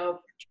on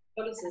Dino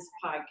Otis's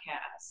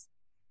podcast,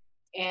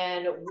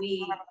 and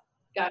we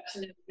got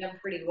to know them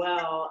pretty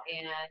well.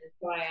 And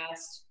so I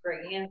asked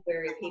Greg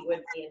Hansberry if he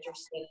would be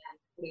interested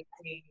in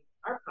doing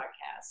our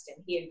podcast,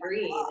 and he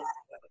agreed. And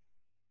so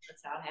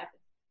that's how it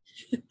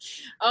happened.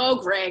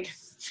 Oh, Greg.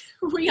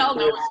 We all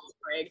know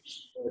Greg.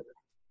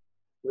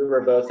 We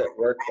were both at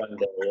work one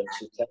day, and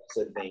she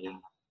texted me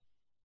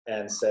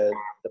and said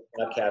the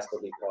podcast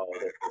will be called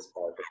 "If This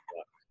Bar Could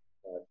Talk."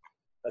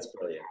 That's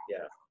brilliant.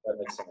 Yeah, that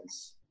makes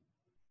sense.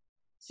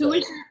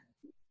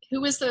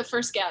 Who was the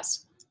first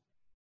guest?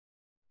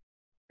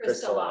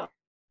 Crystal at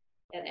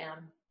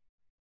M.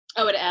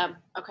 Oh, at M.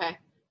 Okay.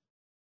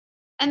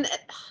 And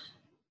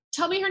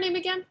tell me her name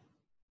again.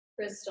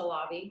 Crystal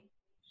Lobby.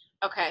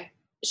 Okay.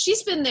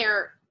 She's been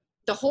there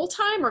the whole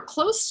time or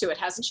close to it,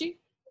 hasn't she?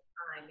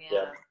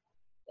 Yeah.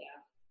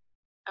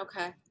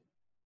 Okay.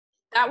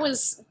 That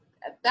was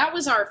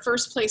our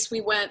first place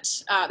we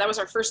went. That was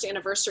our first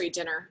anniversary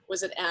dinner,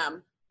 was at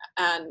M.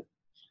 And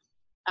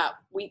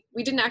we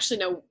didn't actually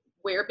know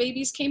where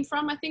babies came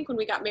from, I think, when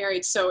we got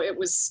married. So it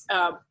was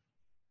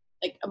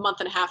like a month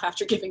and a half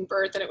after giving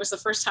birth. And it was the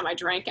first time I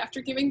drank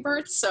after giving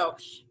birth. So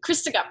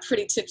Krista got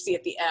pretty tipsy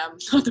at the M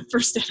on the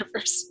first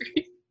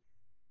anniversary.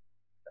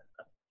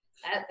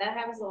 That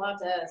happens a lot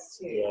to us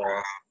too.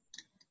 Yeah.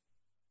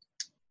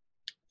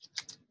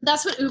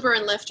 That's what Uber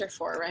and Lyft are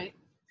for, right?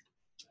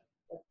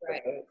 That's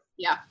right.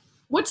 Yeah.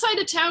 What side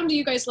of town do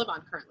you guys live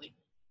on currently?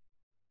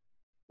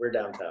 We're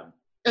downtown.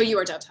 Oh, you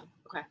are downtown.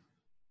 Okay.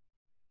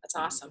 That's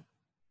awesome.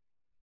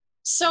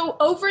 So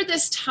over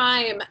this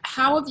time,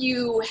 how have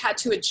you had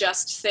to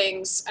adjust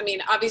things? I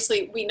mean,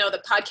 obviously we know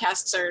that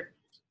podcasts are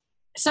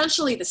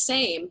essentially the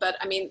same, but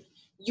I mean,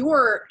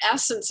 your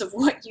essence of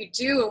what you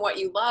do and what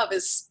you love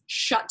is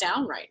shut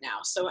down right now.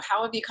 So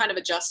how have you kind of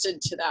adjusted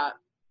to that?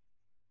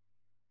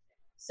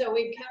 So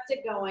we've kept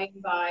it going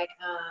by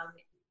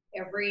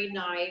every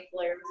night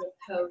Blair will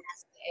post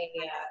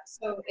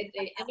so at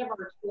the end of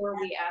our tour,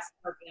 we ask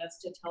our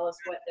guests to tell us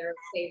what their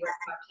favorite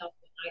cocktail of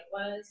the night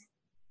was.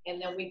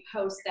 And then we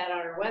post that on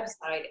our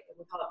website, and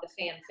we call it the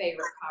fan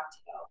favorite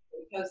cocktail.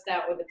 We post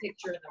that with a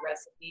picture and the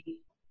recipe.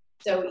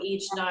 So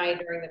each night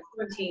during the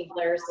quarantine,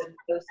 Blair's been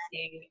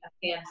posting a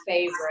fan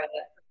favorite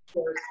for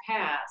tours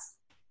past.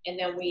 And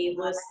then we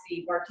list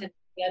the bartender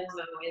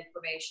Venmo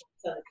information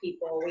so that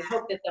people, we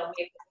hope that they'll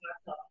make the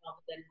cocktail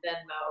and then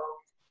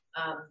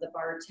Venmo the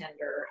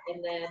bartender.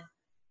 And then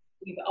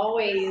we've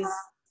always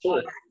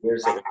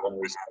Years ago when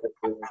we started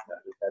doing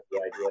that, we had the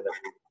idea that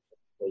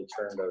we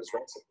turned those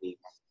recipes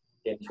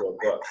into a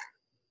book,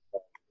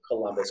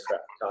 Columbus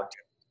Craft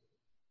Cocktail.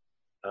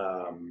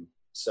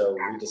 So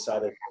we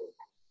decided to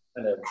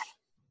kind of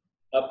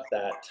up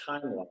that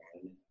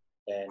timeline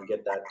and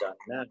get that done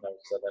now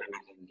so that we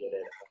can get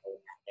it out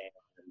and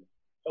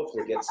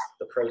hopefully gets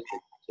the proceeds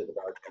to the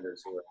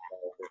bartenders who are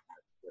involved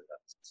with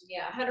us.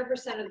 Yeah, 100%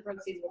 of the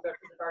proceeds will go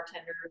to the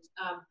bartenders.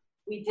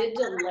 We did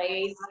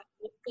delay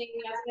listing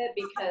of it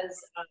because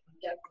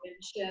Doug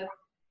Winship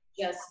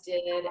just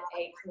did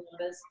a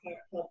Columbus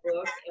cocktail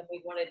book, and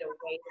we wanted to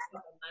wait a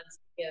couple months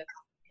to give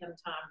him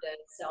time to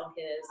sell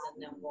his,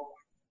 and then we'll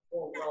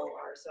roll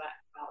ours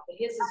out. But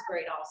his is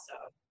great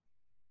also.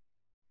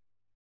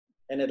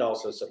 And it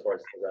also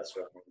supports the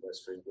restaurant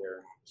industry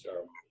here.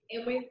 So.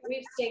 And we've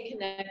stayed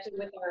connected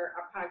with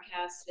our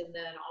podcast, and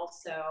then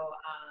also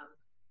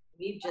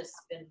we've just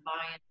been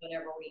buying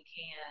whatever we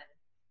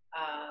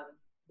can.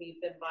 We've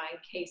been buying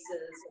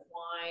cases of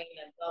wine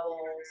and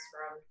bubbles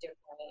from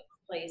different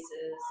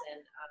places,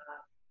 and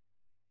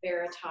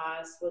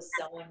Veritas was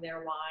selling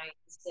their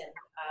wines, and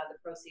the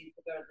proceeds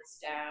will go to the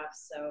staff.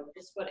 So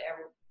just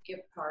whatever,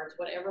 gift cards,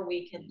 whatever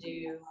we can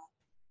do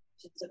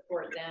to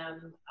support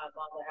them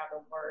while they're out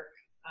of work.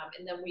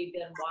 And then we've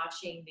been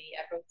watching the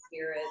Echo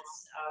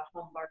Spirits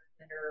home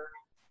bartender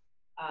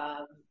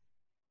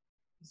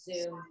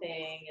Zoom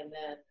thing, and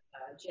then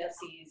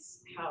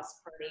Jesse's house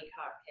party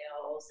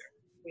cocktails.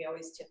 We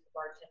always tip the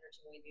bartenders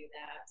when we do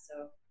that.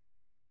 So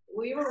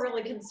we were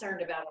really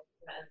concerned about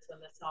events when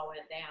this all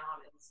went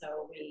down, and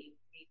so we've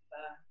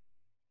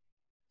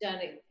done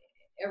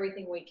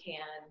everything we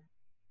can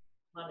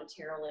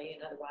monetarily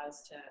and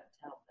otherwise to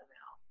help them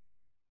out.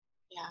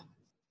 Yeah,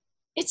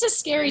 it's a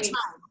scary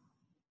time.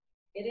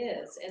 It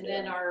is. And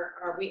then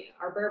our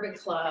Bourbon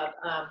Club,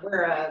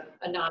 we're a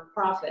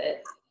nonprofit,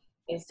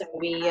 and so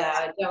we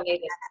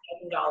donated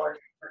 $1,000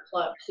 per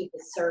club to the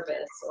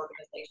service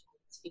organization.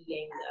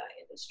 feeding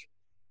the industry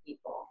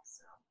people.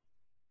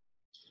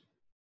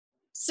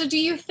 So do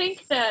you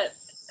think that,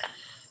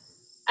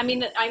 I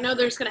mean, I know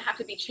there's going to have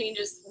to be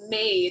changes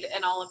made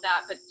and all of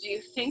that, but do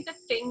you think that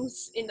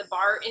things in the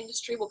bar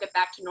industry will get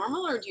back to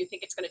normal, or do you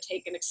think it's going to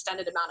take an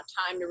extended amount of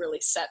time to really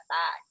set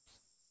back?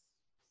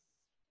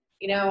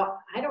 You know,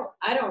 I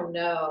don't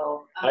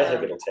know. I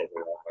think it'll take a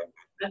while.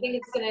 I think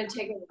it's going to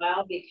take a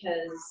while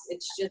because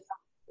it's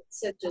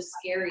such a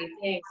scary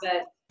thing.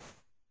 But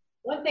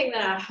one thing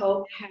that I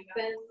hope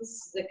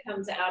happens that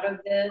comes out of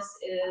this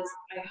is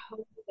I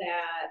hope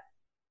that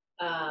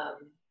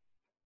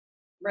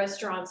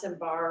restaurants and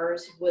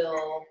bars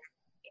will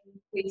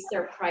increase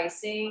their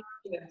pricing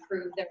to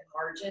improve their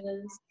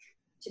margins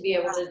to be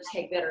able to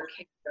take better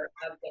care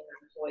of their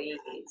employees.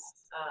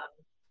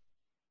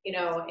 You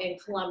know, in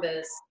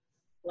Columbus,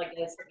 like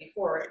I said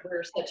before,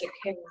 we're such a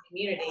caring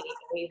community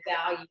and we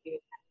value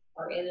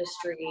our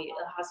industry,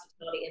 the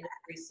hospitality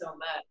industry so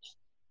much.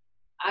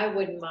 I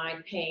wouldn't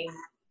mind paying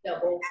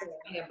double for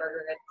a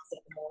hamburger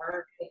and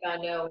more if I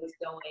know it's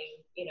going,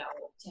 you know,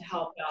 to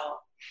help out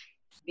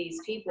these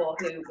people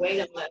who wait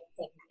on us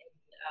and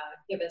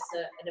give us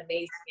an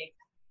amazing.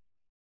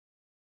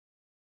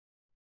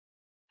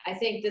 I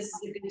think this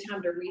is a good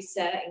time to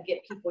reset and get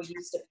people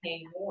used to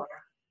paying more.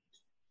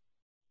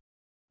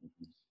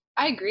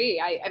 I agree.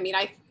 I mean,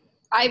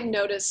 I've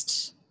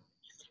noticed,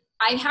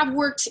 I have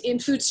worked in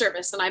food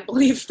service, and I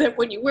believe that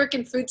when you work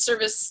in food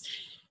service,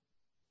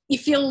 you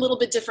feel a little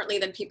bit differently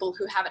than people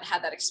who haven't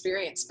had that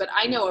experience. But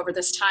I know over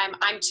this time,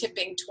 I'm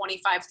tipping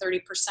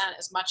 25-30%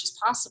 as much as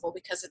possible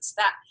because it's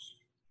that,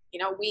 you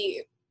know,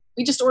 we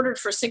just ordered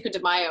for Cinco de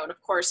Mayo, and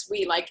of course,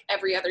 we, like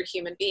every other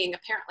human being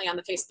apparently on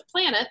the face of the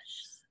planet,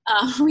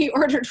 we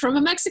ordered from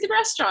a Mexican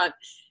restaurant.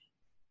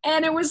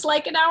 And it was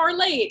like an hour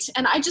late.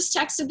 And I just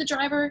texted the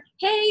driver,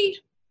 hey,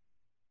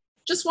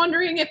 just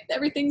wondering if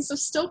everything's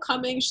still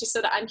coming. She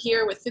said, I'm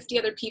here with 50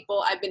 other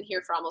people. I've been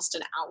here for almost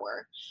an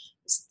hour.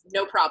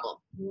 No problem.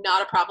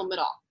 Not a problem at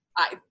all.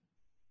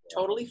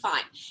 Totally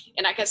fine.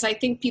 And I guess I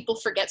think people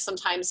forget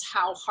sometimes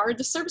how hard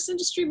the service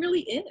industry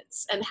really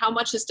is and how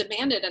much is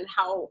demanded and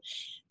how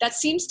that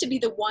seems to be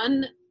the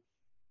one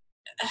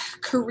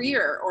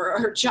career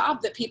or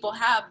job that people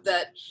have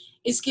that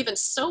is given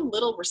so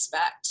little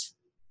respect.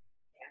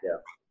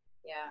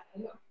 Yeah,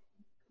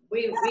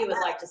 we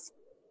would like to see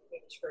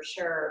change for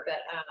sure, but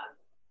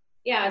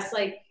yeah, it's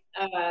like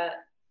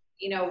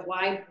you know,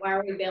 why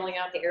are we bailing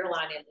out the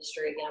airline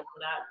industry again?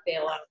 We're not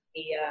bail out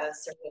the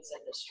service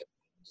industry.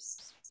 It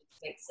just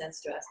makes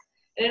sense to us.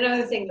 And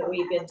another thing that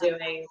we've been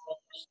doing,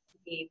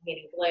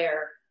 meaning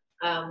Blair,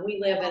 we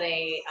live in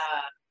a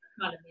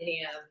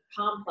condominium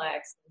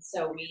complex, and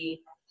so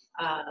we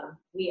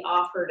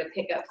offer to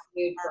pick up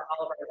food for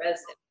all of our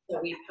residents. So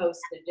we post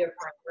a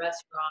different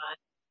restaurant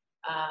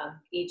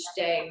each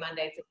day,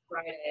 Monday through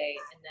Friday,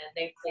 and then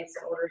they place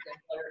the orders in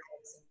Blair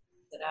and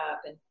pick it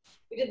up. And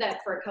we did that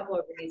for a couple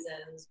of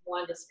reasons.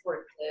 One, to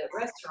support the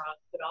restaurant,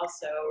 but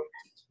also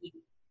to keep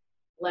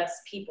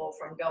less people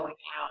from going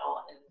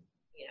out and,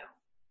 you know,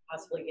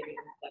 possibly getting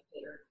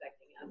infected or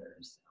infecting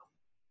others. So.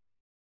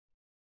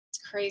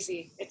 It's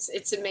crazy.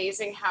 It's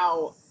amazing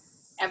how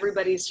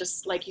everybody's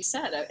just, like you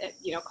said,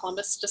 you know,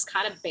 Columbus just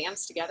kind of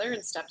bands together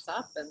and steps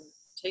up and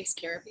takes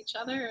care of each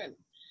other, and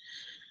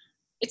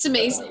it's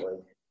amazing.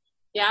 Definitely.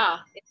 Yeah.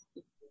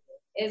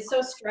 It's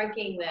so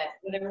striking that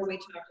whenever we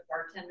talk to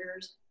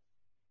bartenders,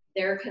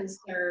 they're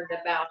concerned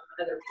about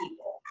other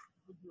people.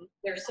 Mm-hmm.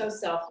 They're so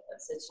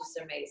selfless. It's just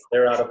amazing.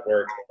 They're out of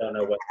work. They don't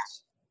know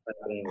what's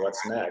happening,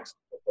 what's next.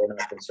 But they're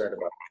not concerned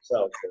about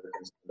themselves. They're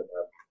concerned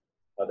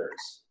about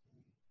others.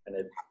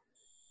 And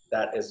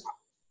that is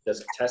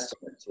just a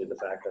testament to the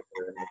fact that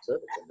they're in the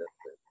service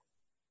industry.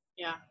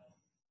 Yeah.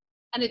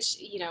 And it's,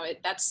 you know,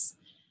 that's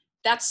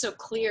so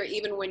clear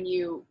even when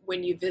you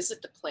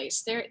visit the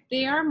place.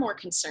 They are more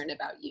concerned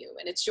about you,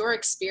 and it's your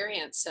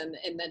experience, and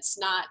that's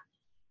not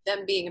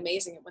them being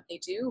amazing at what they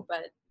do,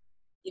 but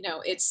you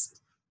know,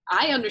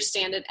 I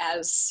understand it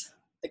as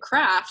the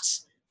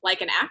craft,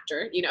 like an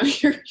actor, you know,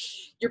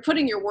 you're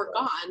putting your work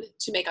on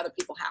to make other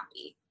people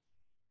happy.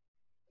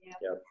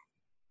 Yeah.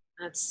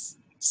 That's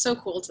so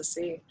cool to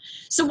see.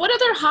 So what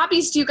other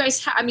hobbies do you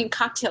guys have? I mean,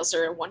 cocktails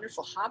are a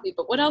wonderful hobby,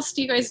 but what else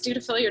do you guys do to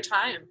fill your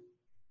time?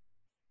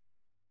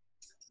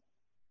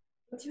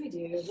 What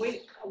do?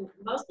 We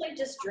mostly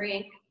just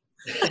drink.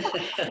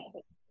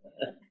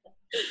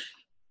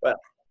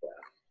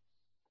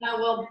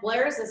 Well,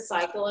 Blair is a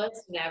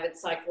cyclist, an avid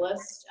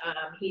cyclist.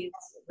 He's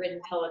ridden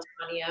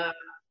Pelotonia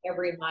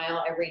every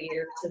mile every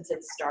year since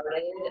it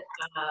started.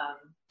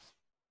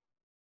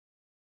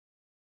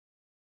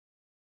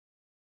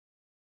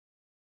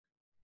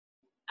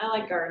 I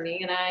like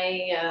gardening, and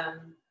I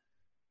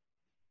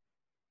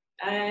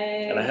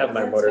have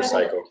my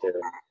motorcycle too.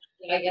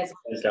 Yeah, I guess.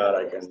 Thank God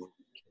I can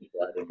keep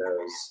riding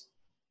those.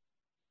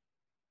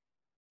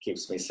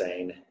 Keeps me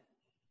sane.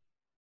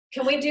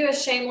 Can we do a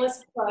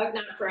shameless plug,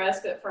 not for us,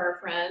 but for our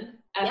friend?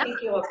 I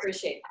think you'll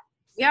appreciate it.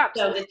 Yeah.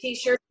 So the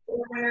t-shirt we're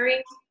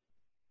wearing.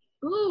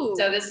 Ooh.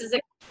 So this is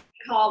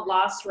called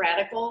Lost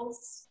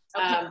Radicals.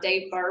 Okay.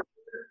 Dave Barber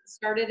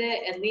started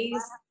it, and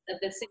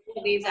the sale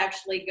of these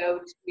actually go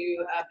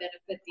to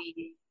benefit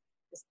the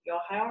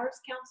Ohio Arts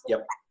Council.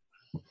 Yep.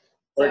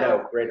 Or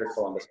no, Greater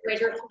Columbus.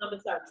 Greater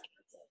Columbus Arts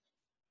Council.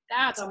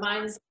 That's So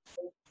mine's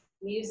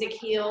Music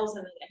Heals,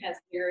 and it has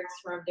lyrics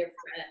from different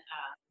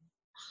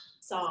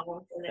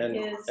songs. And then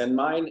his. And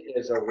mine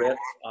is a riff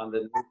on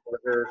the New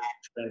Order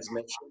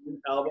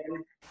Transmission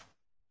album,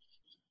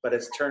 but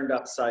it's turned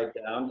upside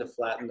down to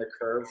flatten the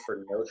curve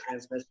for no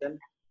transmission.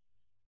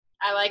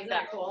 I like Isn't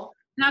that. that cool?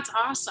 That's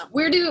awesome.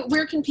 Where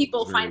can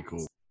people Very find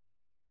cool.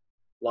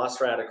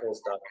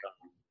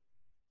 LostRadicals.com.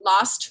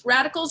 Lost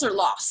Radicals or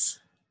Loss?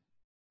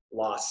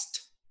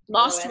 Lost.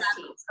 Lost OST.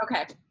 Radicals.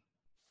 Okay.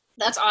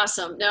 That's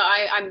awesome. No,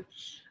 I'm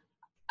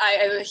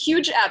a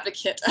huge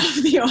advocate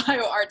of the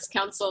Ohio Arts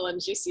Council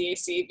and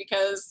GCAC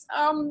because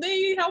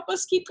they help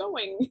us keep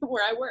going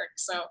where I work.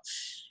 So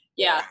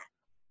yeah,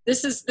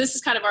 this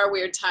is kind of our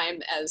weird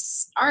time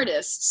as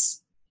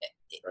artists.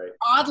 Right.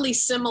 Oddly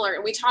similar,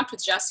 and we talked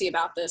with Jesse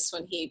about this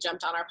when he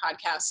jumped on our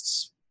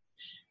podcast.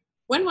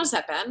 When was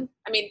that, Ben?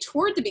 I mean,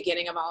 toward the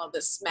beginning of all of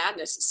this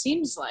madness, it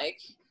seems like.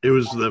 It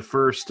was the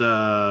first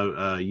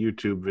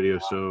YouTube video,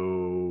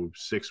 so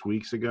 6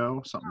 weeks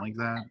ago, something like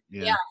that.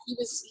 Yeah, he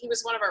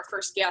was one of our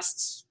first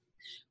guests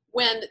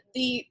when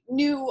the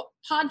new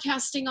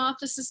podcasting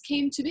offices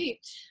came to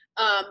be.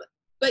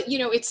 But you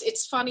know,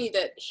 it's funny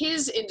that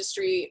his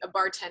industry of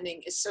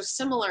bartending is so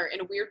similar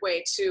in a weird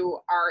way to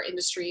our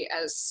industry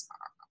as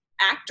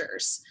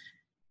actors.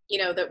 You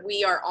know, that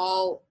we are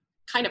all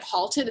kind of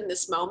halted in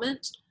this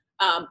moment.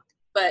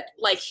 But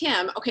like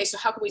him, okay, so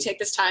how can we take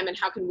this time and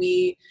how can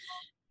we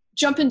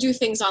jump and do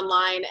things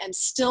online and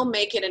still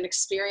make it an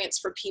experience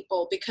for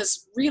people?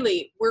 Because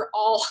really, we're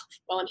all,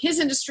 well, in his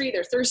industry,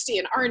 they're thirsty.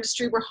 In our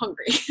industry, we're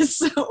hungry.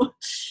 So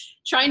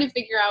trying to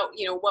figure out,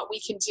 you know, what we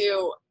can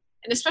do.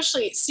 And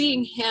especially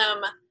seeing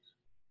him,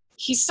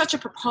 he's such a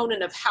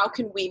proponent of how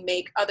can we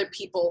make other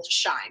people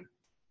shine.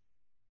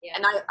 Yeah.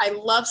 And I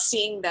love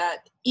seeing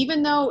that,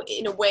 even though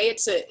in a way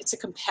it's a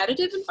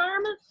competitive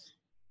environment,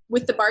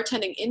 with the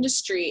bartending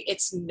industry,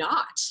 it's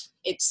not.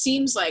 It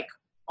seems like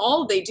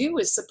all they do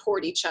is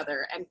support each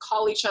other and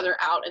call each other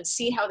out and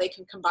see how they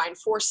can combine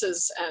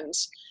forces. And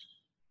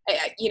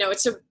you know,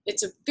 it's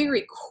a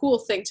very cool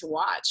thing to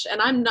watch.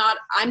 And I'm not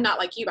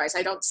like you guys.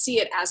 I don't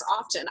see it as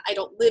often. I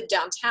don't live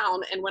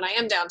downtown, and when I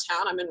am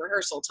downtown, I'm in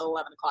rehearsal till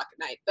 11 o'clock at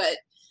night. But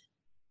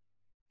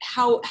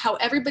how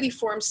everybody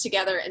forms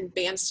together and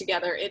bands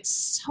together,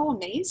 it's so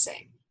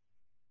amazing.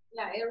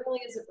 Yeah, it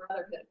really is a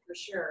brotherhood for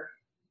sure.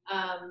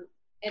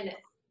 And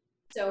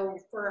so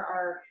for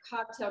our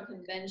cocktail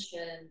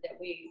convention that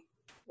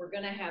we're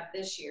going to have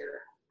this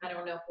year, I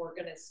don't know if we're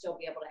going to still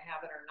be able to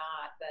have it or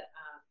not, but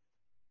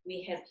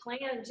we had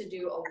planned to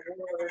do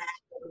awards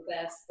for the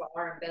best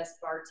bar and best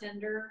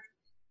bartender.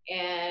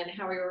 And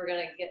how we were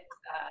going to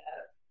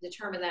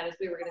determine that is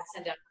we were going to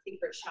send out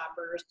secret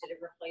shoppers to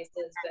different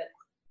places.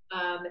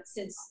 But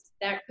since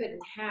that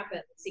couldn't happen,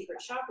 the secret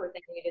shopper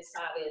thing, we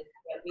decided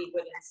that we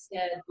would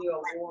instead do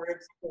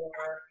awards for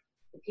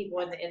the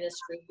people in the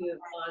industry who have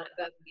gone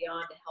above and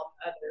beyond to help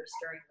others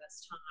during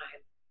this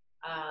time.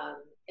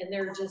 And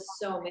there are just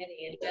so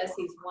many, and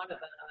Jesse's one of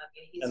them. I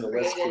mean, he's And the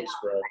list created, keeps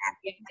growing.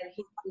 and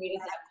he created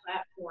that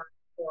platform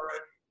for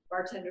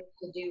bartenders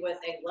to do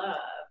what they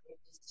love, which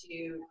is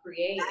to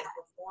create and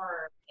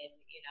perform, and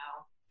you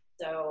know,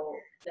 so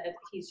that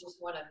he's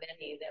just one of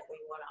many that we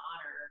want to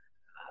honor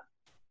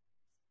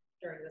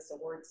during this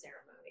award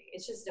ceremony.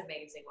 It's just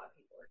amazing what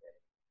people are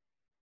doing.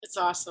 It's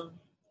awesome.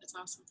 It's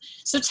awesome.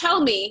 So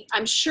tell me,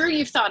 I'm sure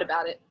you've thought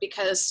about it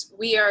because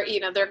we are, you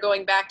know, they're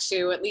going back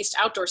to at least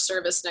outdoor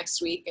service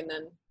next week and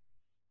then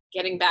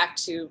getting back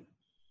to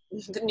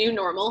the new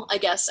normal, I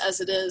guess,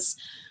 as it is.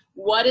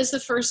 What is the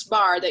first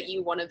bar that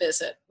you want to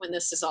visit when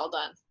this is all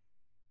done?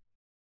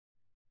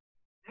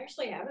 I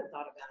actually haven't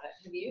thought about it.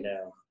 Have you?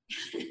 No.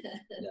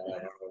 No, I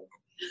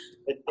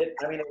haven't.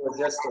 I mean, it was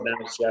just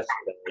announced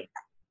yesterday.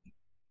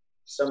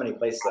 So many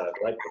places I'd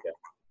like to go.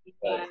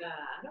 Yeah,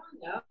 I don't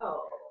know.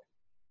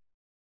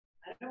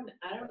 I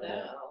don't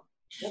know.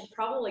 We'll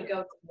probably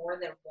go to more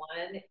than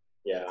one.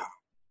 Yeah.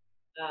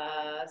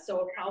 So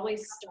we'll probably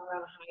start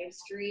on High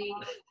Street.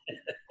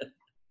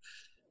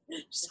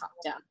 Just hop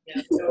down.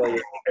 Yeah, Well, so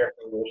you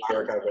carefully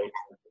work our way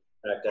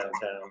back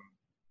downtown.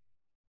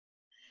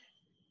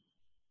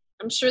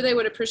 I'm sure they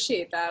would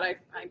appreciate that.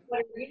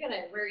 where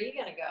are you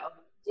gonna go?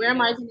 Where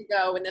am I going to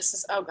go when this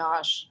is, oh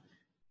gosh,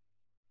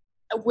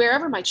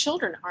 wherever my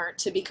children aren't,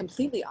 to be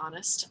completely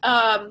honest.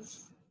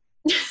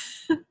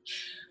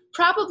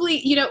 Probably,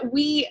 you know,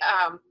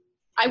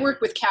 I work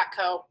with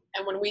Catco,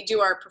 and when we do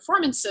our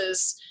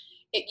performances,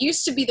 it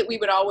used to be that we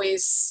would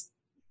always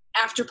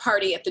after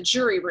party at the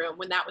Jury Room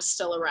when that was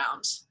still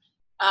around.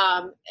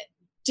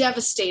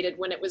 Devastated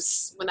when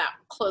that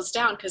closed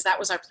down because that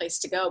was our place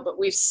to go. But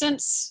we've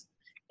since,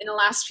 in the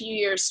last few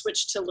years,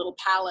 switched to Little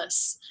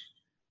Palace.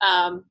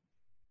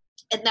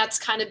 And that's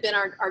kind of been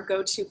our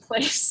go-to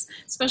place,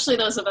 especially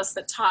those of us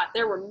that taught.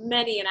 There were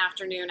many an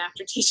afternoon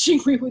after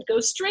teaching, we would go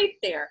straight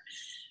there.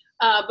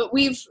 But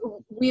we've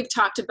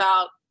talked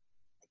about,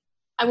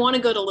 I want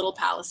to go to Little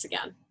Palace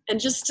again and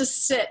just to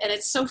sit. And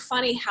it's so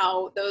funny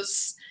how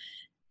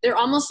they're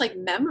almost like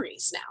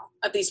memories now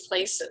of these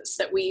places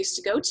that we used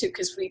to go to,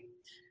 because we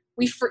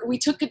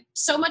took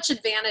so much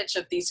advantage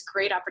of these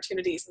great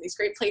opportunities and these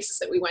great places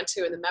that we went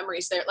to, and the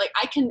memories there. Like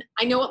I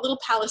know what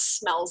Little Palace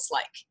smells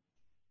like,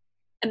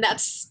 and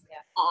that's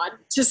odd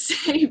to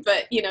say,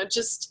 but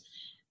just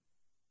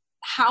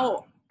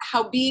how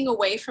being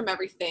away from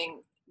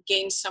everything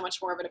gains so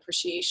much more of an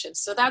appreciation.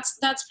 So that's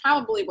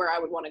probably where I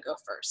would want to go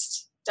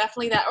first.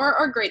 Definitely that,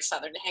 or Great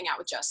Southern to hang out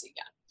with Jesse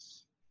again.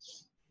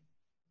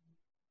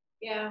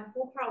 Yeah, it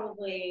will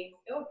probably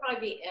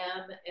be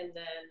M, and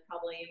then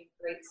probably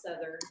Great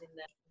Southern, and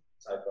then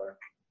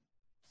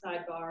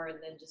sidebar,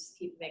 and then just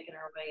keep making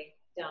our way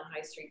down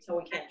High Street till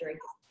we can't drink,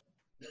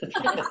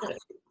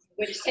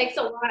 which takes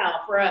a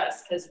while for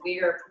us because we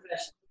are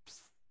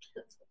professionals.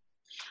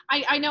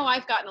 I know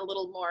I've gotten a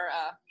little more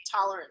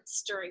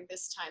tolerance during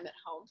this time at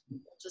home.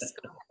 Just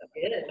go.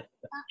 Good.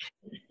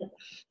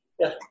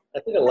 Yeah, I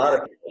think a lot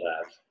of people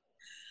have.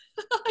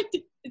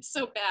 It's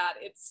so bad.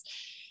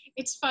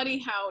 It's funny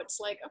how it's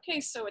like, okay,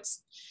 so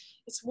it's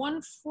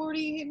 1:40.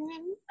 I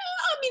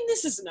mean,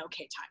 this is an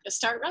okay time to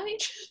start,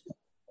 right?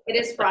 It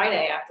is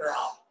Friday after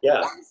all.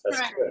 Yeah,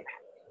 that's true.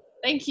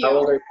 Thank you. How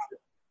old are you?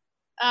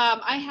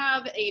 I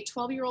have a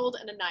 12-year-old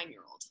and a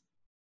 9-year-old.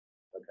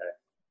 Okay.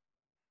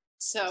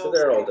 So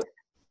they're older.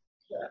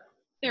 Yeah.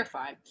 They're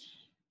fine.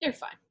 They're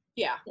fine.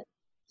 Yeah.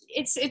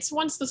 It's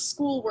once the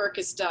school work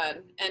is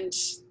done, and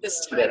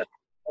this time. Yeah.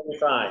 You're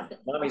fine.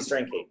 Mommy's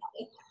drinking.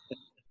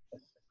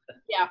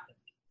 Yeah.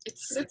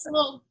 It's a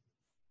little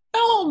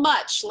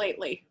much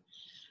lately,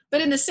 but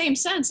in the same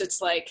sense,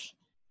 it's like,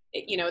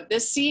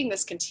 seeing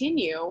this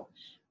continue,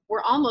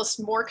 we're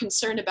almost more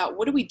concerned about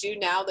what do we do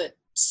now that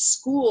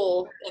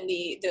school and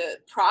the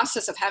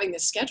process of having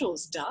this schedule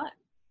is done.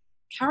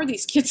 How are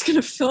these kids going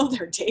to fill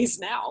their days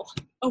now?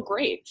 Oh,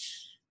 great.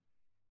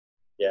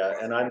 Yeah,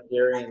 and I'm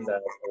hearing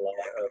that a lot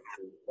of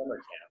the summer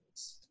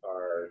camps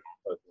are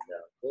closing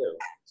down too.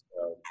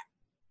 So.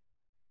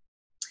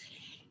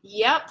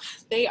 Yep,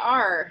 they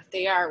are.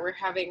 We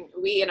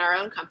in our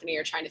own company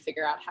are trying to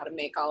figure out how to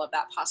make all of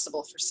that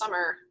possible for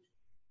summer.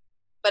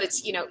 But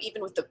it's,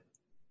 even with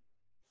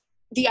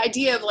the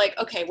idea of like,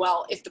 okay,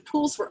 well, if the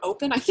pools were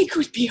open, I think it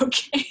would be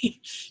okay.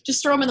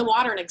 Just throw them in the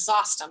water and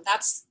exhaust them.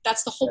 That's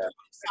the whole point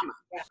of summer.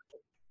 Yeah.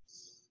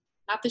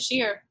 Not this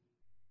year.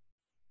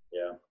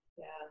 Yeah.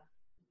 Yeah.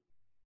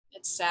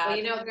 It's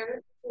sad. Well,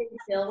 there's a big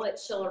hill at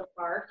Schiller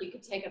Park. You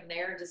could take them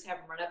there and just have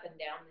them run up and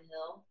down the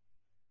hill.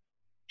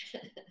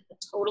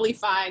 Totally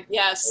fine.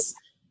 Yes.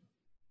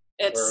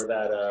 Or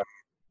that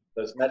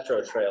those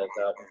metro trails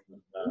out in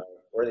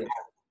Worthington.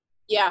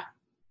 Yeah.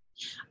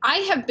 I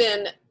have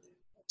been,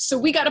 so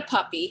we got a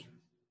puppy,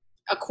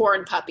 a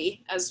Corn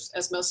puppy, as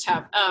most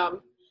have.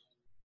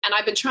 And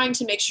I've been trying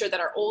to make sure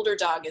that our older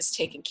dog is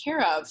taken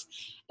care of.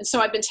 And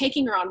so I've been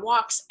taking her on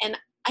walks, and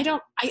I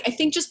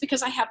think just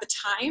because I have the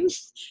time,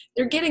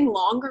 they're getting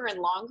longer and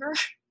longer.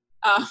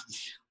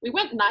 We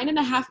went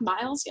 9.5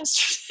 miles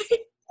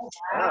yesterday.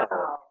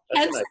 Wow.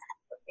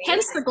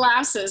 Hence the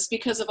glasses,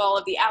 because of all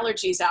of the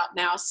allergies out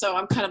now. So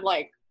I'm kind of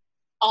like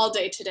all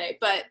day today,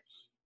 but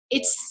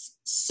it's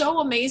so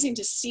amazing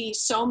to see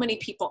so many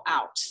people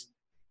out.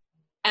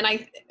 And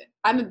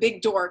I'm a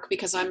big dork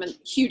because I'm a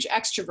huge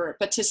extrovert,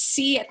 but to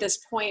see at this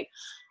point,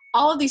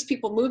 all of these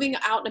people moving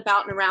out and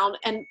about and around,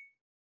 and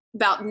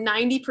about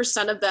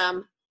 90% of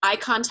them eye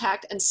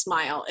contact and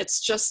smile.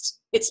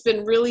 It's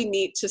been really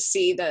neat to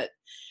see that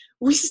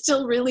we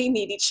still really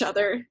need each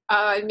other.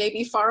 I may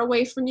be far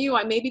away from you.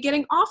 I may be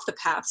getting off the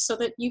path so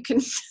that you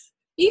can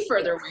be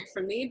further away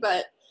from me,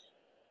 but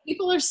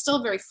people are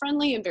still very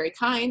friendly and very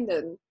kind,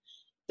 and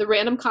the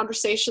random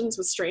conversations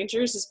with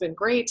strangers has been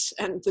great.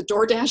 And the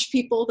DoorDash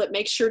people that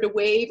make sure to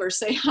wave or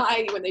say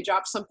hi when they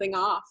drop something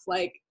off.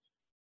 Like,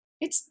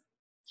 it's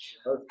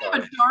a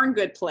darn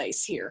good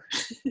place here.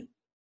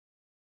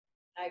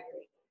 I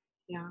agree.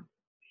 Yeah.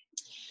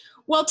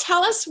 Well,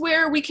 tell us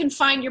where we can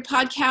find your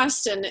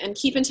podcast and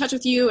keep in touch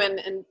with you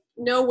and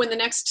know when the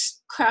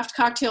next craft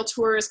cocktail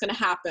tour is going to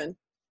happen.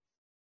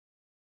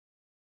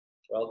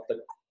 Well,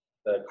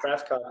 the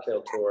craft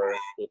cocktail tour,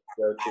 you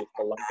go to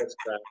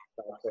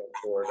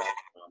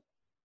ColumbusCraftCocktailTour.com,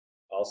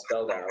 all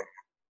spelled out.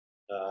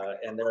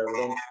 And there are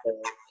links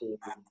there to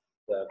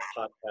the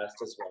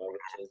podcast as well,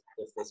 which is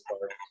If This Bar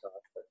Can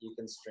Talk, but you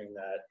can stream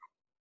that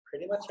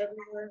pretty much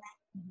everywhere.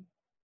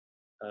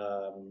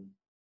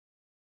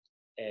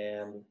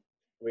 And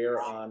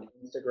we're on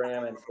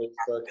Instagram and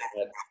Facebook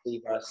at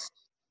Seabus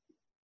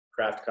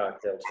Craft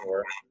Cocktail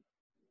Tour.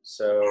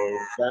 So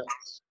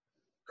that's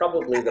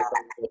probably the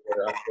place that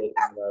we're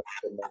updating the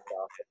most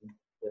often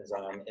is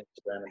on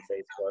Instagram and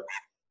Facebook.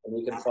 And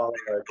you can follow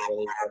our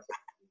daily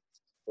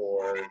recipes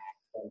for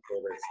some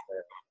favorites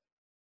there.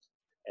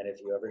 And if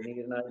you ever need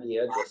an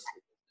idea, just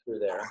through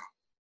there.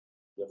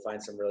 You'll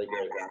find some really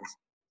great ones.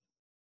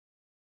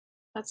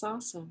 That's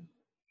awesome.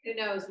 Who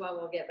knows when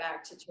we'll get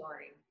back to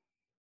touring?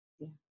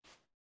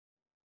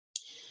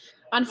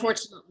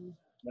 Unfortunately.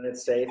 when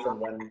it's safe and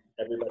when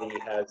everybody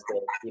has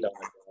their feet on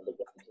the ground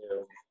again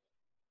too.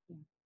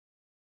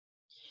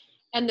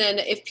 And then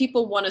if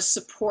people want to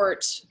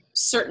support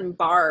certain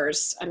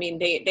bars, I mean,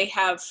 they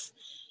have,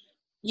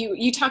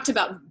 you talked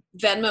about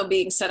Venmo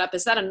being set up.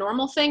 Is that a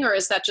normal thing, or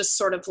is that just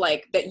sort of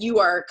like that you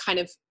are kind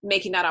of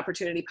making that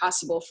opportunity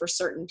possible for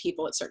certain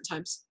people at certain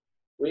times?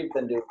 We've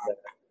been doing that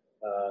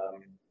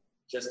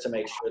just to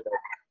make sure that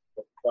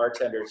the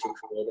bartenders who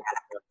created the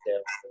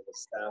cocktails and the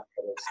staff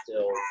that are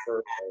still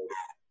furloughed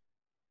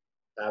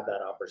have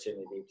that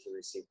opportunity to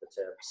receive the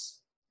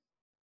tips.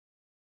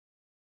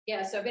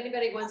 Yeah, so if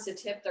anybody wants to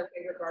tip their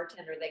favorite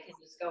bartender, they can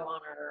just go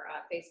on our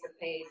Facebook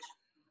page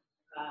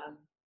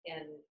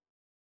and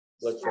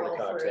Look for the scroll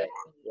through cocktail. it.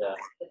 Yeah.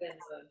 The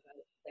Venmo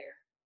there.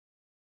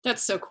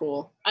 That's so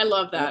cool. I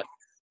love that.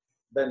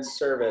 Then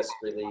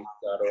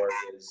servicerelief.org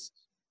is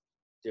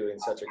doing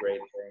such a great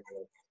thing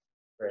with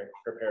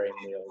preparing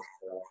meals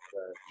for all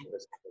the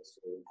recipients.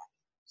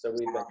 So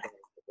we've been trying to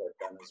support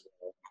them as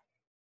well.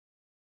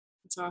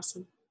 That's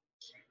awesome.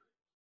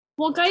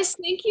 Well, guys,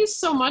 thank you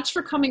so much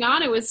for coming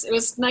on. It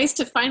was nice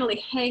to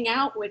finally hang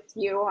out with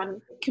you on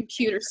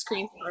computer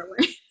screen.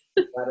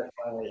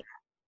 Finally.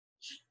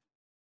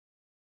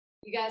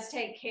 You guys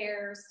take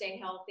care, stay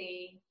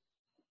healthy,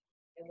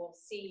 and we'll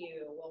see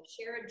you. We'll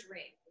share a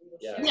drink. We will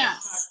share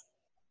Yes.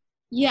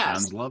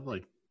 Yes. Sounds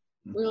lovely.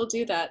 We'll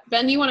do that.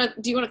 Ben, do you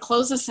want to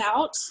close us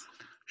out?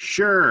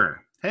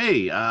 Sure.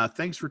 Hey,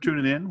 thanks for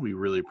tuning in. We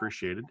really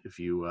appreciate it. If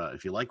you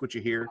like what you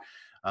hear,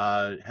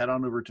 head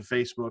on over to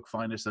Facebook,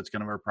 find us. That's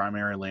kind of our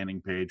primary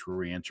landing page where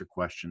we answer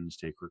questions,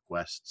 take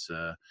requests,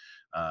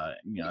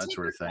 that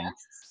sort of thing.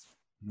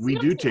 We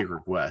do take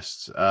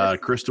requests.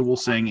 Krista will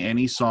sing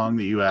any song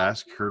that you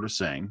ask her to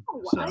sing.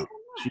 So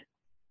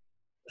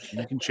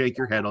you can shake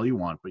your head all you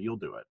want, but you'll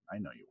do it. I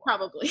know you will.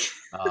 Probably.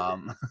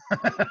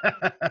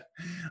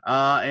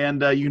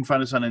 And you can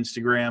find us on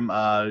Instagram,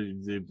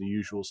 the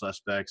usual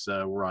suspects.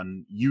 We're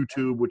on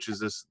YouTube, which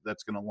is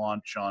that's going to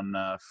launch on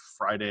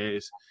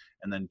Fridays,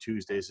 and then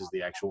Tuesdays is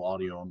the actual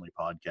audio-only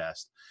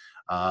podcast.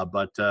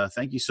 But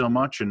thank you so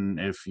much, and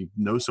if you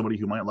know somebody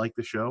who might like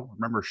the show,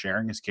 remember,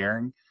 sharing is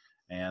caring,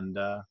 and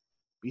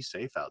be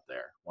safe out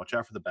there. Watch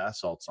out for the bath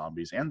salt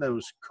zombies and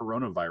those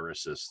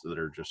coronaviruses that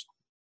are just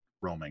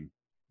roaming.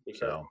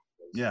 So,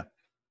 yeah,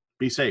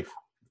 be safe.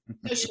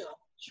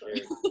 Sure.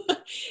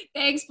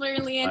 Thanks, Blair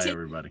and Leanne. Bye,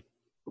 everybody.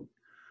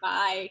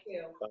 Bye.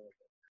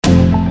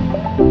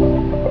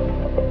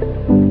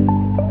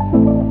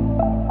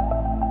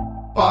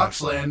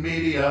 Boxland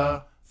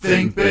Media.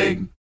 Think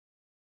big.